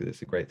I'm honest, because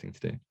it's a great thing to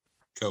do.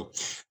 Cool.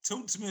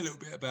 Talk to me a little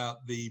bit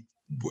about the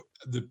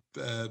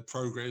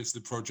progress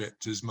the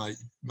project has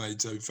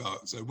made so far.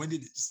 So when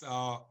did it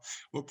start?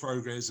 What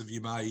progress have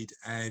you made?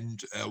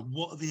 And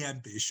what are the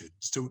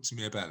ambitions? Talk to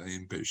me about the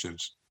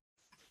ambitions.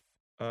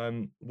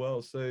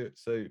 Well, so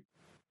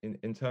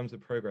in terms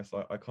of progress,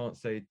 I can't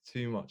say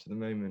too much at the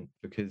moment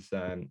because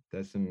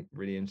there's some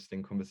really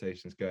interesting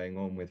conversations going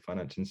on with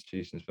financial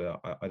institutions, but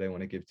I don't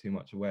want to give too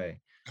much away.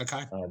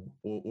 Okay.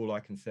 All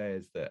I can say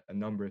is that a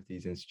number of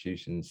these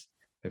institutions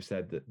have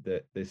said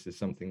that this is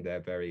something they're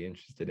very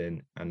interested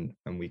in, and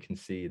we can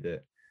see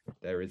that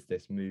there is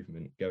this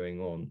movement going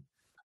on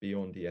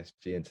beyond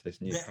ESG into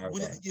this new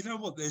paradigm. You know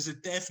what? There's a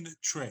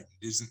definite trend,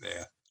 isn't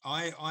there?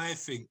 I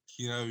think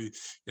you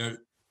know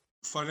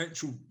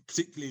financial,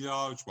 particularly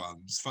large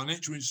ones,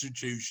 financial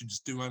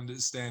institutions do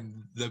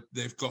understand that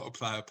they've got to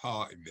play a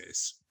part in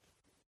this.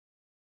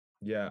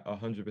 Yeah,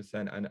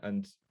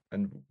 100%.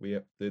 And we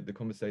have the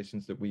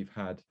conversations that we've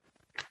had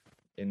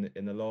in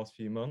the last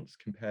few months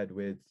compared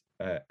with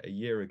a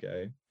year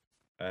ago,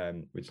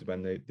 which is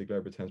when the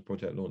Global Returns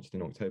Project launched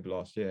in October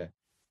last year,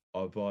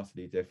 are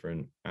vastly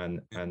different. And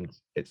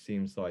it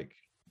seems like,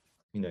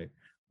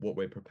 what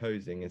we're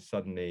proposing is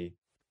suddenly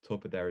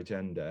top of their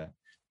agenda.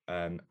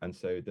 And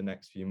so the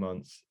next few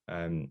months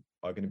are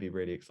going to be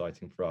really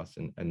exciting for us,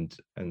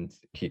 and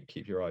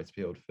keep your eyes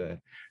peeled for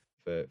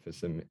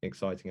some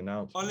exciting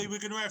announcements. Ollie, we're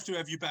going to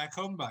have you back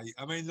on, mate.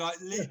 I mean,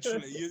 like,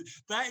 literally,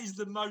 that is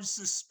the most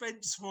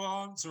suspenseful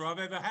answer I've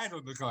ever had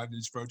on the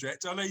Kindness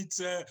Project. I need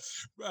to,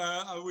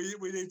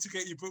 we need to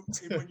get you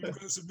booked in when you've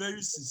got some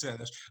news to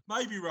tell us.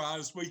 Maybe,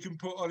 Raz, we can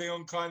put Ollie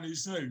on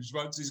Kindness News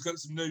once he's got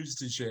some news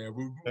to share.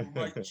 We'll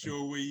make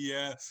sure we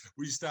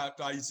stay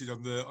updated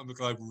on the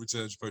Global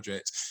Returns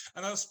Project.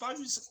 And I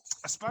suppose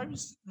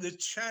the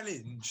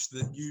challenge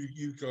that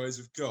you guys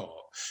have got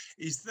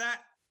is that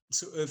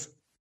sort of,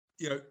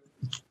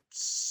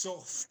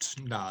 soft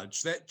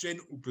nudge, that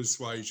gentle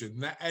persuasion,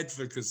 that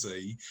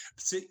advocacy,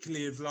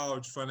 particularly of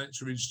large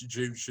financial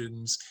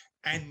institutions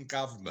and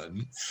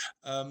government,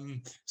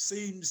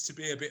 seems to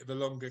be a bit of a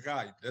longer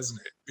game, doesn't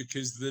it?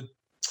 Because the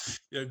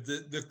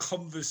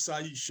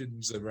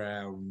conversations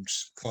around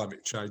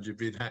climate change have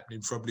been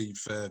happening probably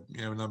for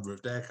a number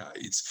of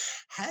decades.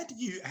 How do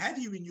you,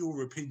 in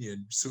your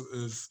opinion, sort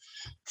of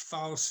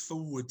fast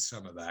forward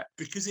some of that?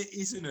 Because it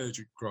is an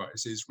urgent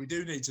crisis. We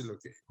do need to look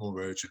at it more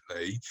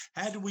urgently.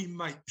 How do we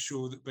make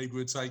sure that people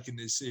are taking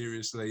this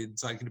seriously and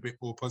taking a bit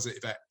more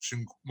positive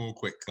action more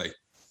quickly?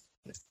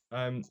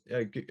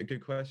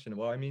 Good question.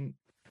 Well, I mean,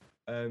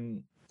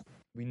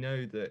 we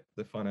know that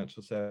the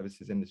financial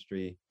services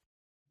industry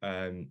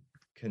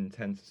can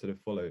tend to sort of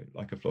follow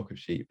like a flock of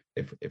sheep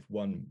if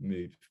one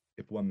moves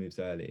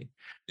early.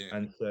 Yeah.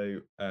 And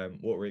so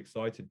what we're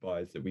excited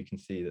by is that we can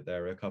see that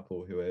there are a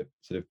couple who are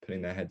sort of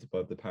putting their heads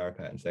above the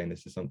parapet and saying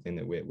this is something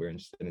that we're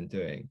interested in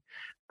doing,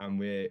 and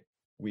we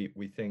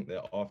think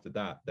that after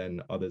that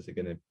then others are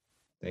going to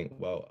think,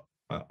 well,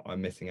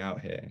 I'm missing out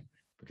here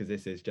because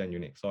this is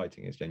genuinely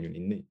exciting, it's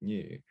genuinely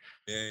new.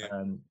 Yeah.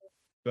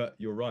 But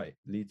you're right,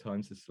 lead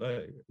times are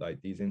slow.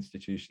 Like, these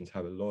institutions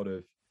have a lot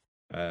of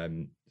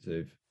sort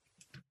of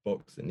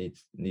box that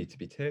need to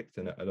be ticked,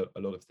 and a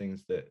lot of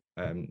things that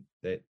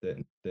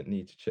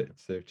need to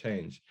sort of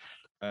change.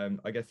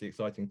 I guess the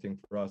exciting thing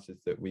for us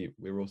is that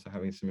we're also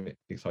having some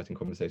exciting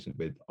conversations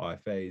with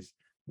IFAs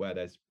where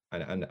there's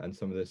and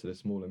some of the sort of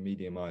small and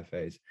medium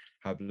IFAs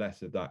have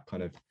less of that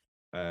kind of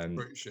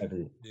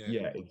heavy,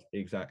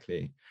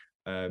 exactly.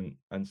 And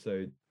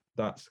so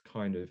that's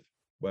kind of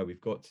where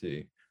we've got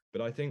to.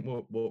 But I think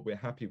what we're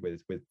happy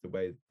with the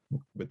way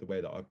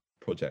that our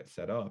project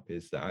set up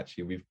is that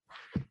actually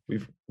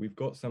we've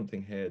got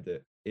something here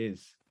that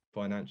is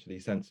financially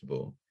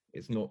sensible.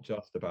 It's not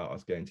just about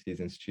us going to these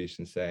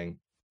institutions saying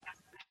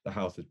the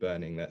house is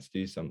burning, let's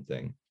do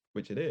something,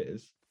 which it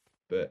is,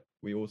 but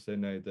we also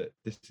know that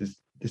this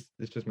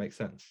just makes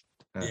sense.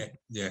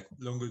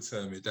 Longer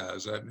term it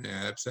does.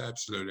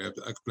 Absolutely,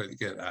 I completely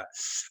get that.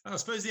 And I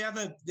suppose the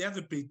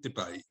other big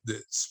debate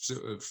that's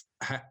sort of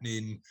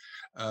happening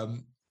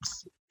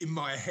in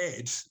my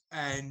head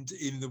and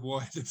in the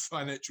wider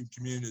financial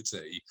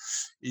community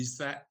is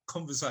that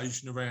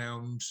conversation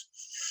around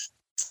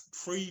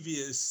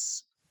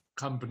previous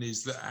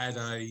companies that had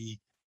a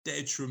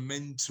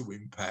detrimental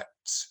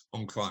impact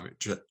on climate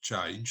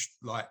change,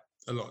 like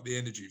a lot of the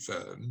energy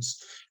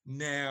firms,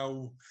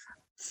 now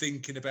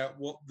thinking about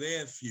what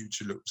their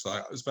future looks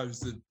like. I suppose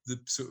the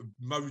sort of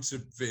motor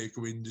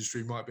vehicle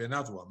industry might be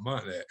another one,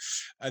 might it?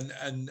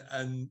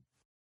 And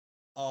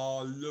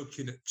are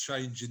looking at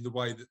changing the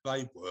way that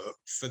they work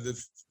for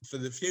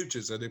the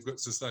future, so they've got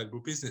sustainable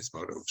business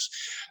models.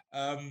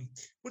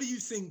 What do you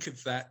think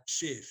of that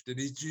shift? And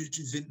do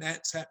you think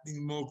that's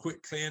happening more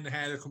quickly? And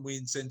how can we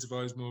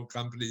incentivize more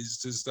companies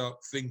to start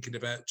thinking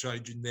about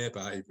changing their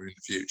behaviour in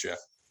the future?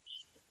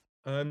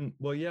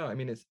 Well, yeah, I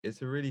mean,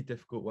 it's a really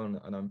difficult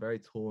one, and I'm very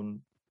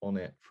torn on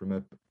it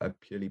from a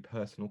purely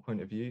personal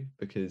point of view,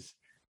 because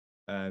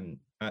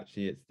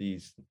actually it's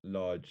these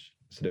large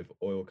sort of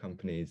oil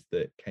companies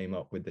that came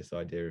up with this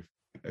idea of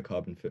a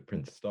carbon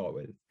footprint to start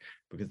with,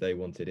 because they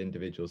wanted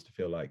individuals to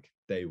feel like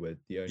they were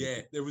the only.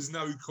 Yeah, there was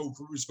no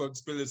corporate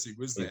responsibility,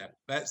 was there?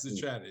 That's the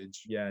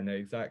challenge. Yeah, no,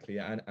 exactly.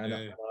 And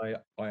I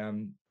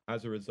am,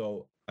 as a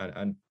result,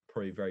 and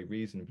probably very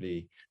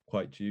reasonably,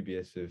 quite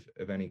dubious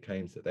of any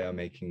claims that they are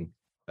making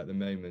at the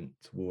moment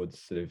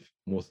towards sort of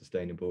more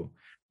sustainable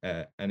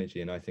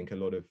energy, and I think a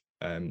lot of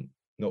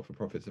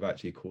not-for-profits have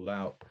actually called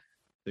out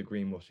the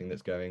greenwashing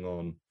that's going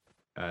on,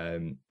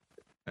 and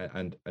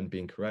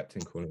being correct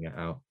in calling it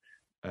out.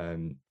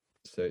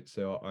 So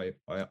I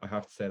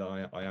have to say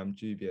that I am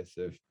dubious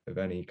of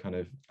any kind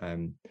of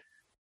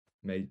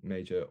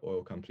major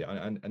oil company,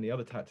 and the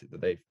other tactic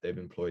that they've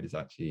employed is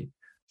actually,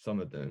 some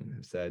of them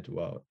have said,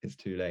 well, it's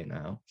too late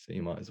now, so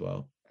you might as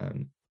well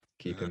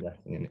keep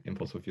investing in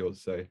fossil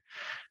fuels. So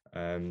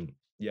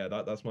yeah,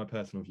 that's my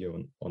personal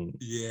view on.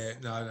 Yeah,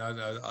 no,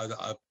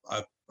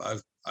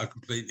 I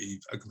completely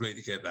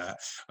get that.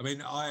 I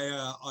mean,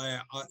 I'm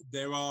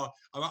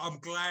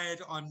glad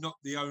I'm not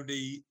the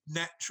only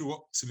natural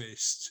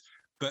optimist,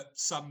 but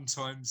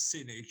sometimes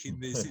cynic in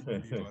this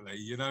interview, Olly.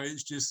 You know,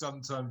 it's just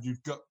sometimes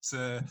you've got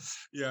to,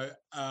 you know,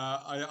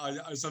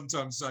 I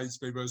sometimes say to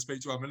people I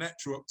speak to, I'm a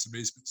natural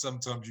optimist, but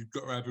sometimes you've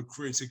got to have a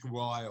critical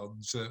eye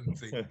on certain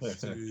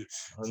things to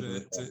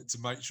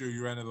make sure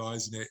you're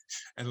analysing it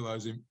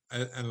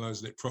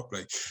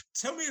properly.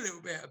 Tell me a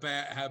little bit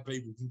about how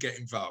people can get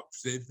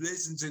involved. They've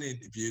listened to an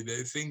interview,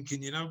 they're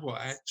thinking, you know what,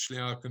 actually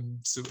I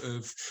can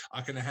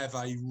have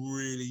a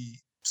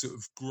really sort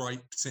of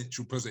great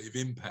potential positive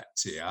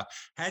impact here.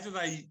 How do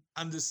they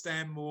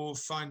understand more,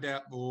 find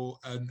out more,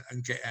 and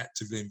get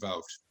actively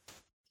involved?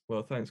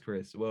 Well, thanks,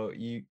 Chris. Well,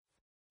 you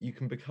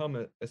can become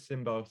a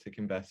symbiotic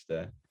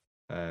investor,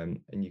 and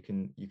you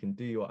can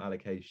do your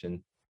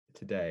allocation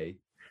today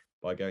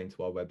by going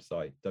to our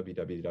website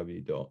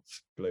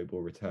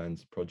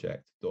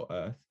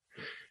www.globalreturnsproject.earth,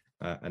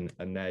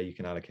 and there you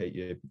can allocate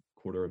your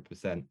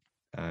 0.25%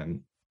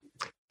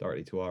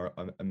 directly to our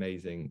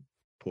amazing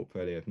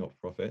portfolio of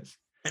not-for-profits.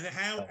 And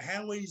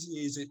how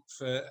easy is it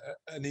for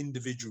an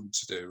individual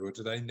to do, or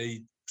do they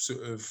need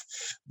sort of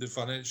the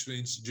financial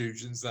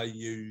institutions they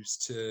use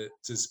to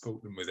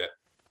support them with it?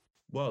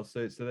 Well,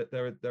 so that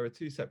there are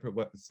two separate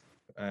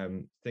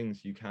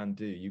things you can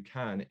do. You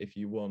can, if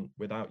you want,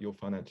 without your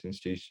financial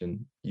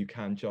institution, you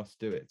can just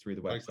do it through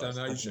the website. Like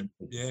donation,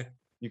 yeah.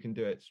 You can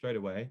do it straight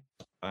away,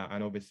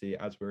 and obviously,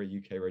 as we're a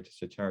UK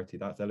registered charity,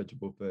 that's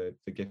eligible for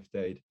gift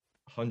aid.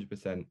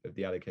 100% of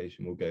the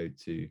allocation will go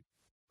to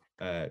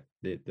the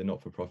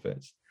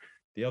not-for-profits.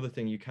 The other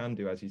thing you can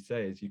do, as you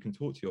say, is you can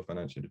talk to your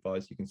financial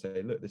advisor. You can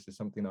say, look, this is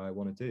something I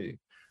want to do,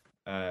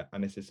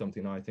 and this is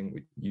something I think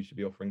you should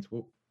be offering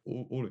to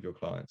all of your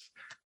clients,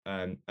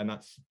 and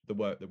that's the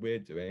work that we're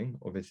doing,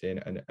 obviously,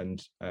 and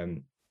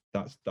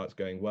that's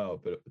going well.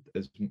 But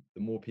as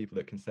the more people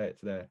that can say it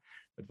to their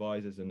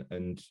advisors and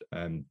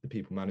the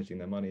people managing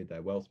their money,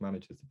 their wealth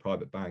managers, the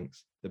private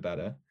banks, the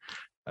better.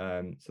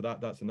 So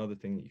that's another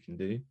thing that you can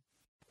do.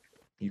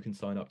 You can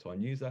sign up to our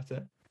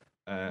newsletter,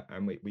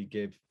 and we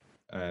give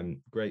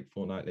great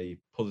fortnightly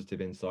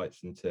positive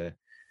insights into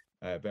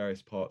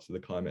various parts of the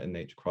climate and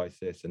nature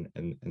crisis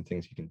and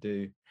things you can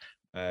do.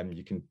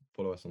 You can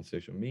follow us on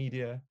social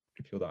media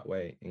if you're that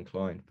way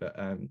inclined. But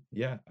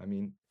yeah, I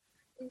mean,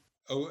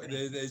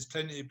 there's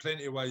plenty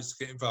of ways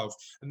to get involved,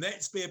 and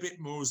let's be a bit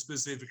more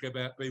specific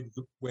about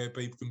where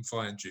people can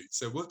find you.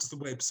 So what's the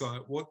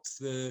website, what's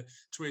the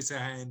Twitter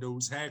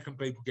handles, how can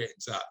people get in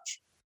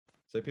touch?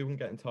 So people can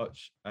get in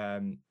touch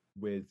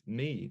with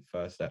me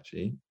first,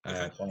 actually,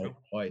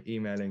 by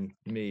emailing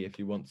me if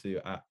you want to,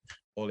 at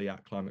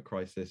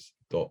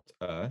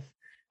olly@climatecrisis.earth.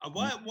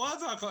 Why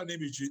have I got an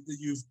image that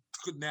you've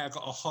now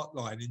got a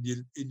hotline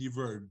in your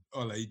room,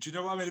 Olly? Do you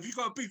know what I mean? Have you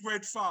got a big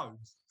red phone?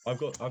 I've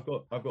got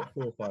 4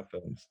 or 5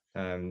 phones,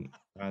 and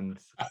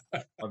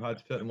I've had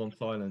to put them on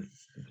silent.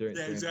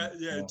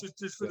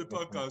 Just for the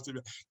podcast.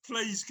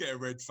 Please get a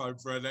red phone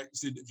for our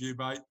next interview,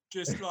 mate.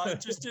 Just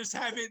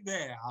have it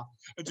there,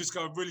 and just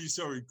go, I'm really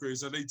sorry,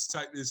 Chris, I need to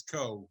take this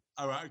call.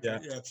 All right, okay,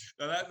 yeah.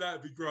 No,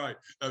 that'd be great.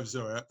 I'm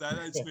sorry,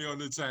 that's me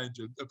on a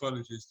tangent.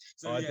 Apologies.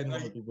 So, I didn't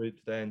want to be rude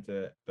today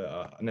into it,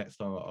 but next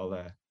time I'll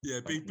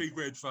big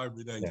red phone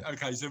we need. Yeah.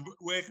 Okay, so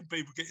where can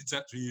people get in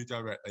touch with you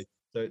directly?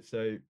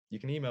 So you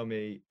can email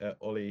me at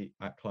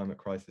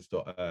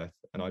olly@climatecrisis.earth,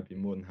 and I'd be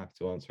more than happy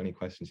to answer any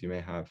questions you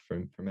may have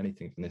from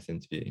anything from this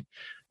interview.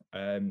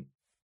 And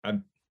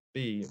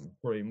B,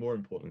 probably more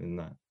important than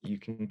that, you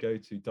can go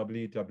to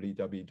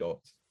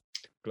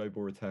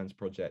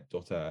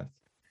www.globalreturnsproject.earth,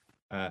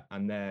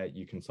 and there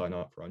you can sign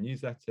up for our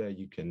newsletter.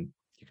 You can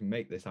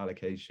make this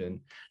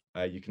allocation.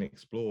 You can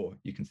explore.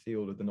 You can see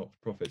all of the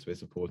not-for-profits we're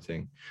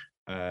supporting.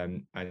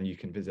 And you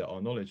can visit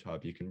our knowledge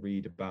hub. You can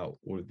read about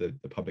all of the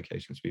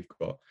publications we've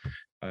got,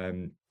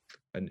 and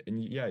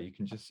yeah, you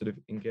can just sort of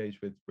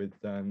engage with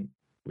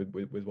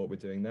what we're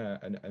doing there.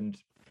 And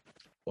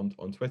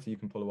on Twitter, you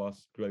can follow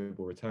us,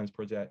 Global Returns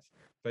Project,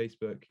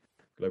 Facebook,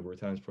 Global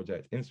Returns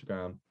Project,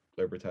 Instagram,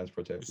 Global Returns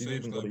Project.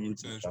 Global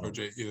Returns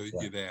Project,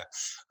 you're there.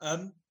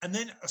 And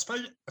then I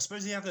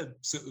suppose the other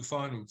sort of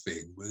final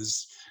thing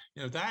was,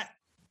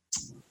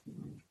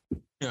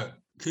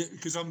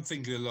 because I'm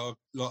thinking a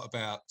lot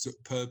about sort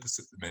of purpose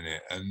at the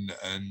minute, and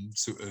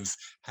sort of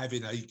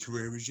having a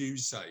career, as you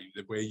say,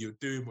 where you're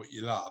doing what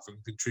you love and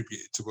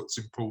contributing to what's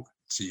important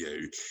to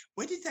you.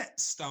 When did that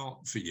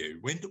start for you?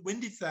 When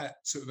did that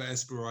sort of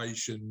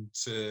aspiration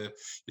to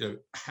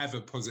have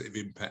a positive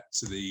impact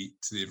to the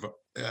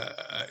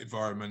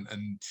environment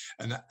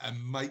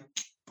and make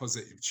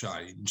positive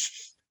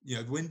change?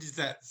 When did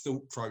that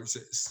thought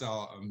process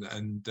start,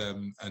 and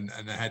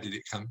how did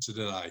it come to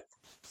today?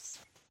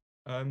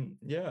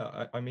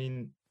 I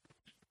mean,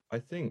 I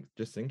think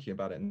just thinking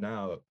about it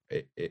now,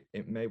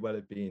 it may well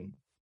have been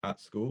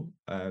at school.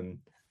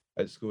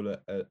 At school,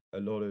 a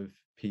lot of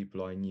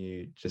people I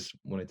knew just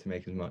wanted to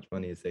make as much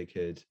money as they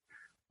could,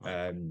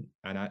 and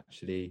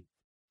actually,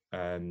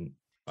 I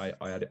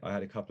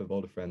had a couple of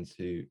older friends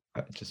who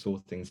just saw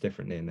things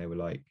differently, and they were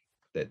like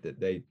that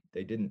they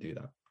didn't do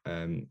that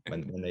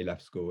when they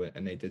left school,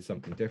 and they did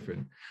something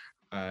different.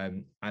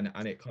 And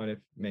it kind of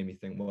made me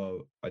think,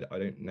 well, I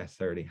don't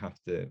necessarily have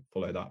to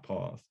follow that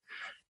path.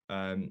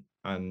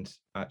 And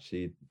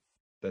actually,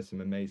 there's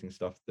some amazing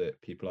stuff that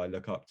people I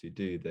look up to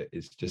do that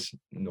is just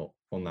not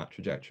on that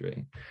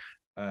trajectory.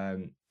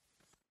 And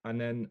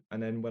then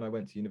when I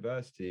went to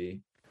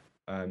university,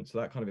 so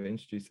that kind of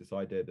introduced this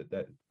idea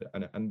that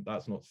and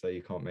that's not to say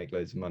you can't make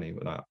loads of money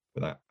with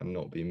that and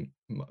not be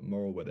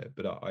moral with it,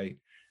 but I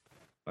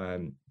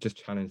just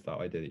challenged that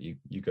idea that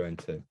you go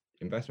into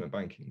investment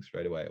banking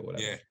straight away or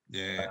whatever.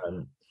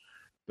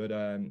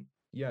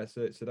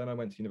 So then I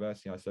went to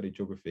university. I studied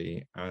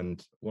geography,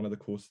 and one of the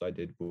courses I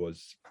did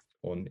was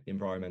on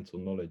environmental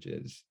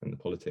knowledges and the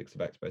politics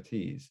of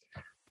expertise.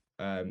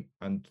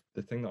 And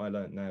the thing that I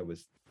learned there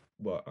was,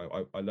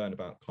 I learned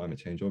about climate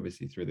change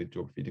obviously through the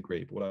geography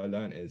degree, but what I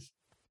learned is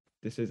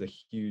this is there's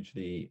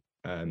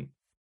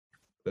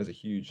a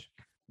huge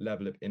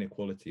level of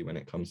inequality when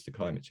it comes to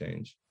climate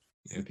change.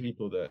 The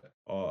people that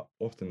are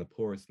often the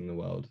poorest in the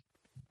world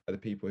are the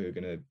people who are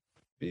going to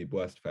be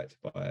worst affected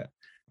by it.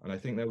 And I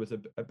think there was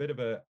a bit of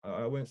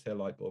I won't say a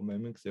light bulb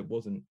moment, because it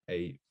wasn't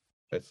a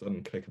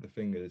sudden click of the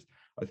fingers.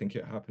 I think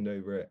it happened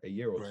over a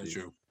year or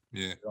two.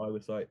 Yeah. I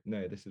was like,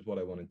 no, this is what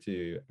I want to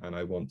do, and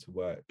I want to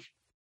work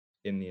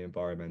in the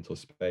environmental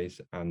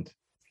space. And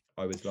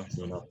I was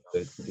lucky enough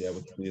to be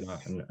able to do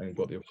that, and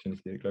got the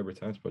opportunity to do the Global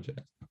Returns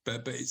Project.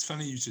 But it's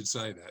funny you should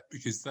say that,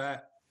 because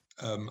that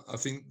I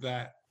think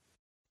that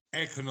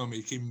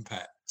economic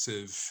impact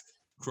of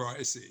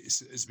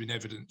crisis has been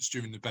evidenced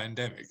during the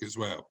pandemic as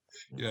well.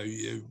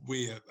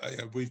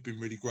 We've been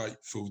really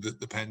grateful that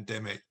the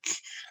pandemic,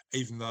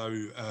 even though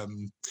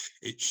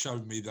it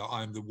showed me that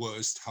I'm the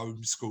worst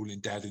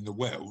homeschooling dad in the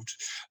world,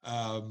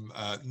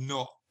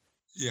 not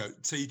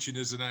teaching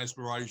as an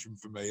aspiration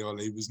for me,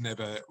 Ollie, was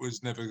never.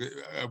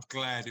 I'm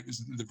glad it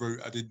was the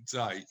route I didn't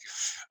take.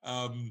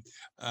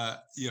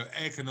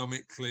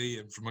 Economically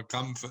and from a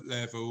comfort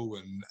level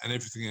and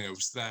everything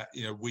else, that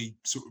we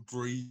sort of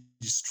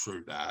breezed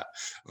through that.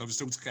 And I was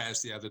talking to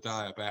Cass the other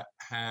day about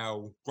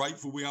how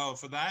grateful we are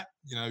for that.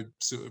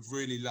 Sort of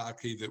really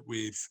lucky that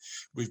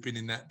we've been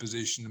in that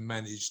position and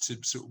managed to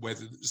sort of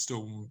weather the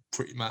storm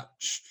pretty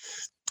much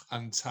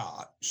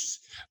untouched.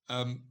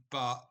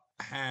 But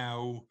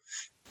how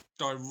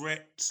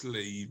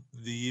directly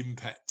the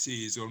impact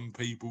is on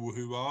people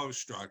who are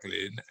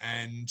struggling,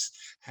 and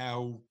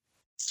how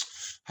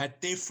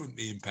different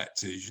the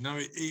impact is.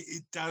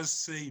 It does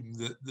seem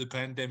that the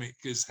pandemic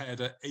has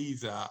had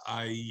either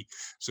a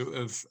sort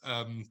of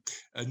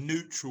a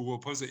neutral or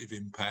positive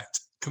impact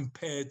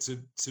compared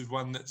to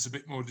one that's a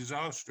bit more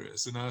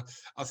disastrous. And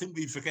I think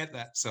we forget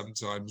that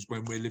sometimes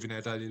when we're living our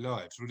daily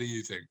lives. What do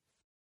you think?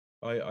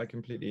 I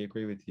completely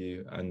agree with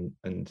you,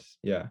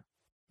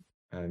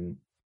 and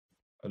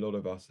a lot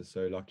of us are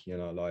so lucky in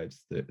our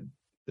lives that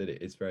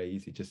it's very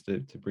easy just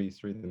to breeze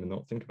through them and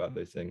not think about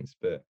those things.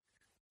 But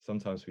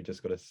sometimes we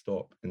just got to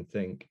stop and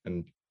think,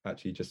 and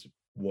actually just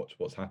watch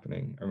what's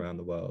happening around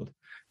the world.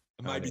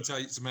 And maybe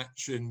take some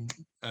action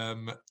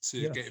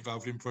to get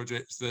involved in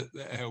projects that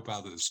help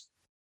others.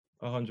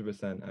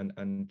 100%,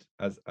 and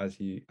as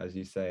you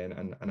say,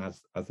 and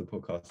as the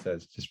podcast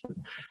says, just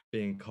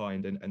being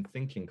kind and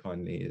thinking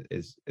kindly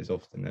is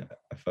often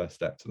a first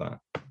step to that.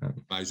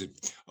 Amazing.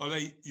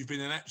 Ollie, you've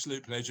been an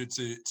absolute pleasure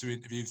to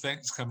interview.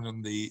 Thanks for coming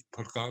on the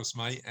podcast,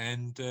 mate,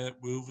 and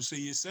we'll see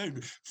you soon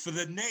for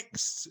the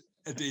next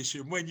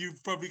edition, when you're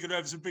probably going to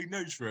have some big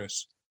news for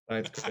us.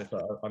 Thanks, Chris.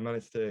 I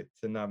managed to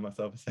nab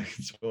myself a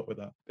second spot with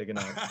that big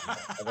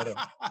announcement.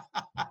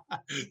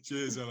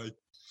 Cheers, Ollie.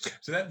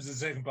 So that was the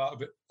second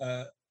part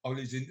of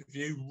Ollie's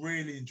interview.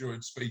 Really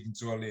enjoyed speaking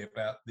to Ollie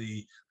about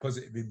the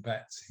positive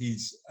impact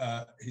his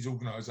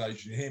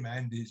organisation, him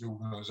and his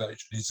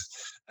organisation,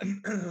 is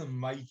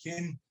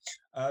making.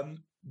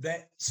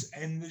 Let's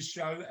end the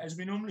show as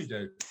we normally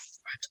do.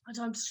 My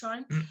time to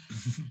shine.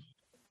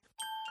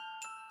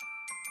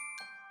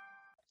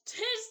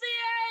 Tis the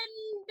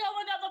end of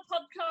another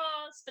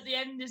podcast. But the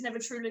end is never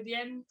truly the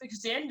end,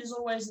 because the end is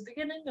always the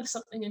beginning of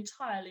something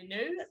entirely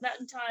new.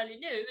 That entirely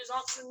new is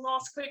answering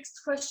last week's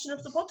question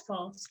of the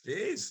podcast. It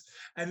is.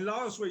 And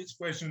last week's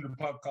question of the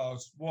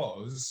podcast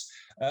was,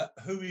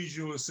 who is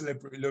your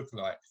celebrity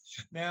lookalike?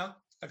 Now,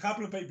 a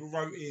couple of people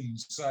wrote in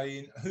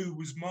saying, who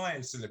was my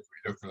celebrity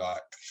lookalike?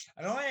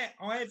 And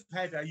I've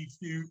had a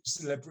few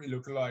celebrity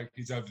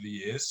lookalikes over the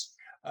years.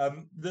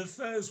 The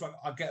first one,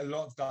 I get a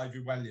lot of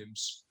David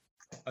Williams.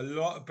 A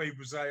lot of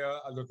people say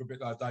I look a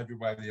bit like David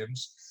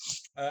Williams.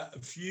 A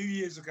few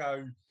years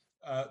ago,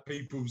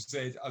 people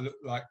said I look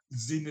like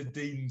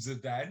Zinedine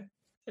Zidane,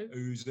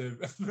 who's a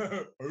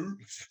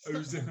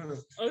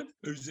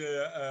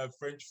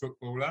French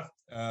footballer,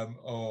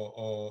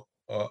 or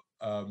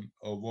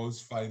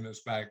was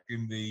famous back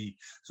in the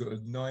sort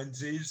of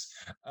 90s.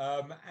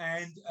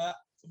 And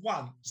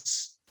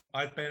once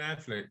I had Ben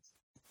Affleck.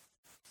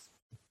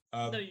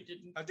 No, you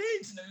didn't. I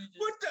did. No, you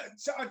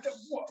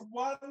didn't.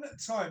 One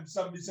time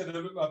somebody said I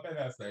look like Ben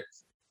Affleck.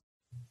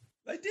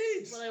 They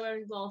did. Were they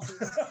wearing glasses?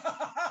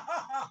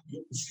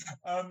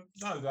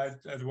 No, they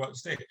had one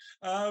stick.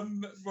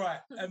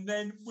 Right, and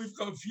then we've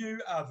got a few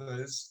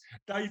others.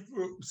 Dave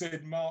Brooks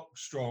said Mark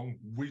Strong.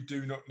 We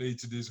do not need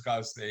to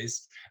discuss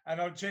this. And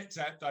I checked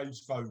out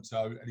Dave's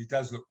photo, and he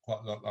does look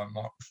quite a lot like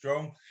Mark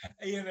Strong.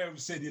 Ian L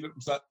said he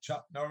looks like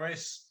Chuck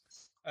Norris.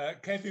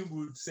 Kevin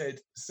Wood said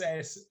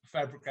Cesc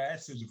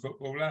Fabregas, who's a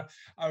footballer.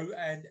 Oh,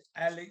 and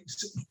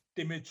Alex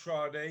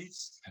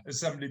Dimitriades, as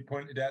somebody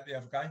pointed out the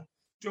other day.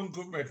 John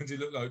Cook reckons he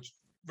looks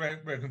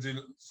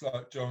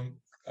like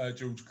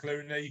George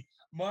Clooney.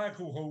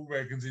 Michael Hall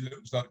reckons he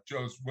looks like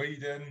Joss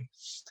Whedon.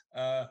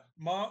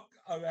 Mark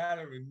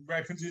O'Halloran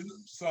reckons he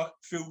looks like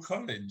Phil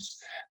Collins.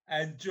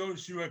 And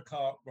Joshua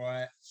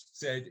Cartwright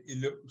said he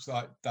looks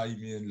like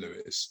Damian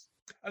Lewis.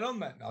 And on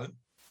that note,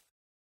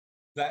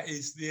 that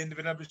is the end of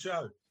another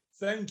show.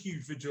 Thank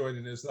you for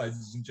joining us,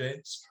 ladies and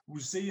gents.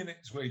 We'll see you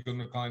next week on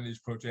the Kindness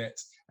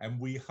Project, and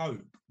we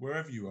hope,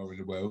 wherever you are in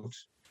the world,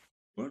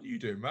 what are you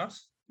doing,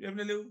 Russ? You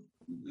having a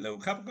little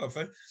cup of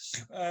coffee?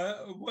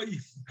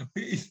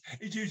 He's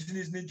using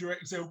his Ninja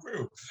XL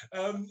grill.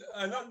 And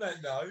on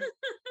that note,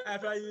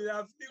 have a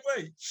lovely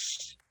week.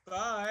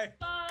 Bye.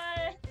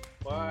 Bye.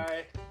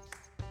 Bye.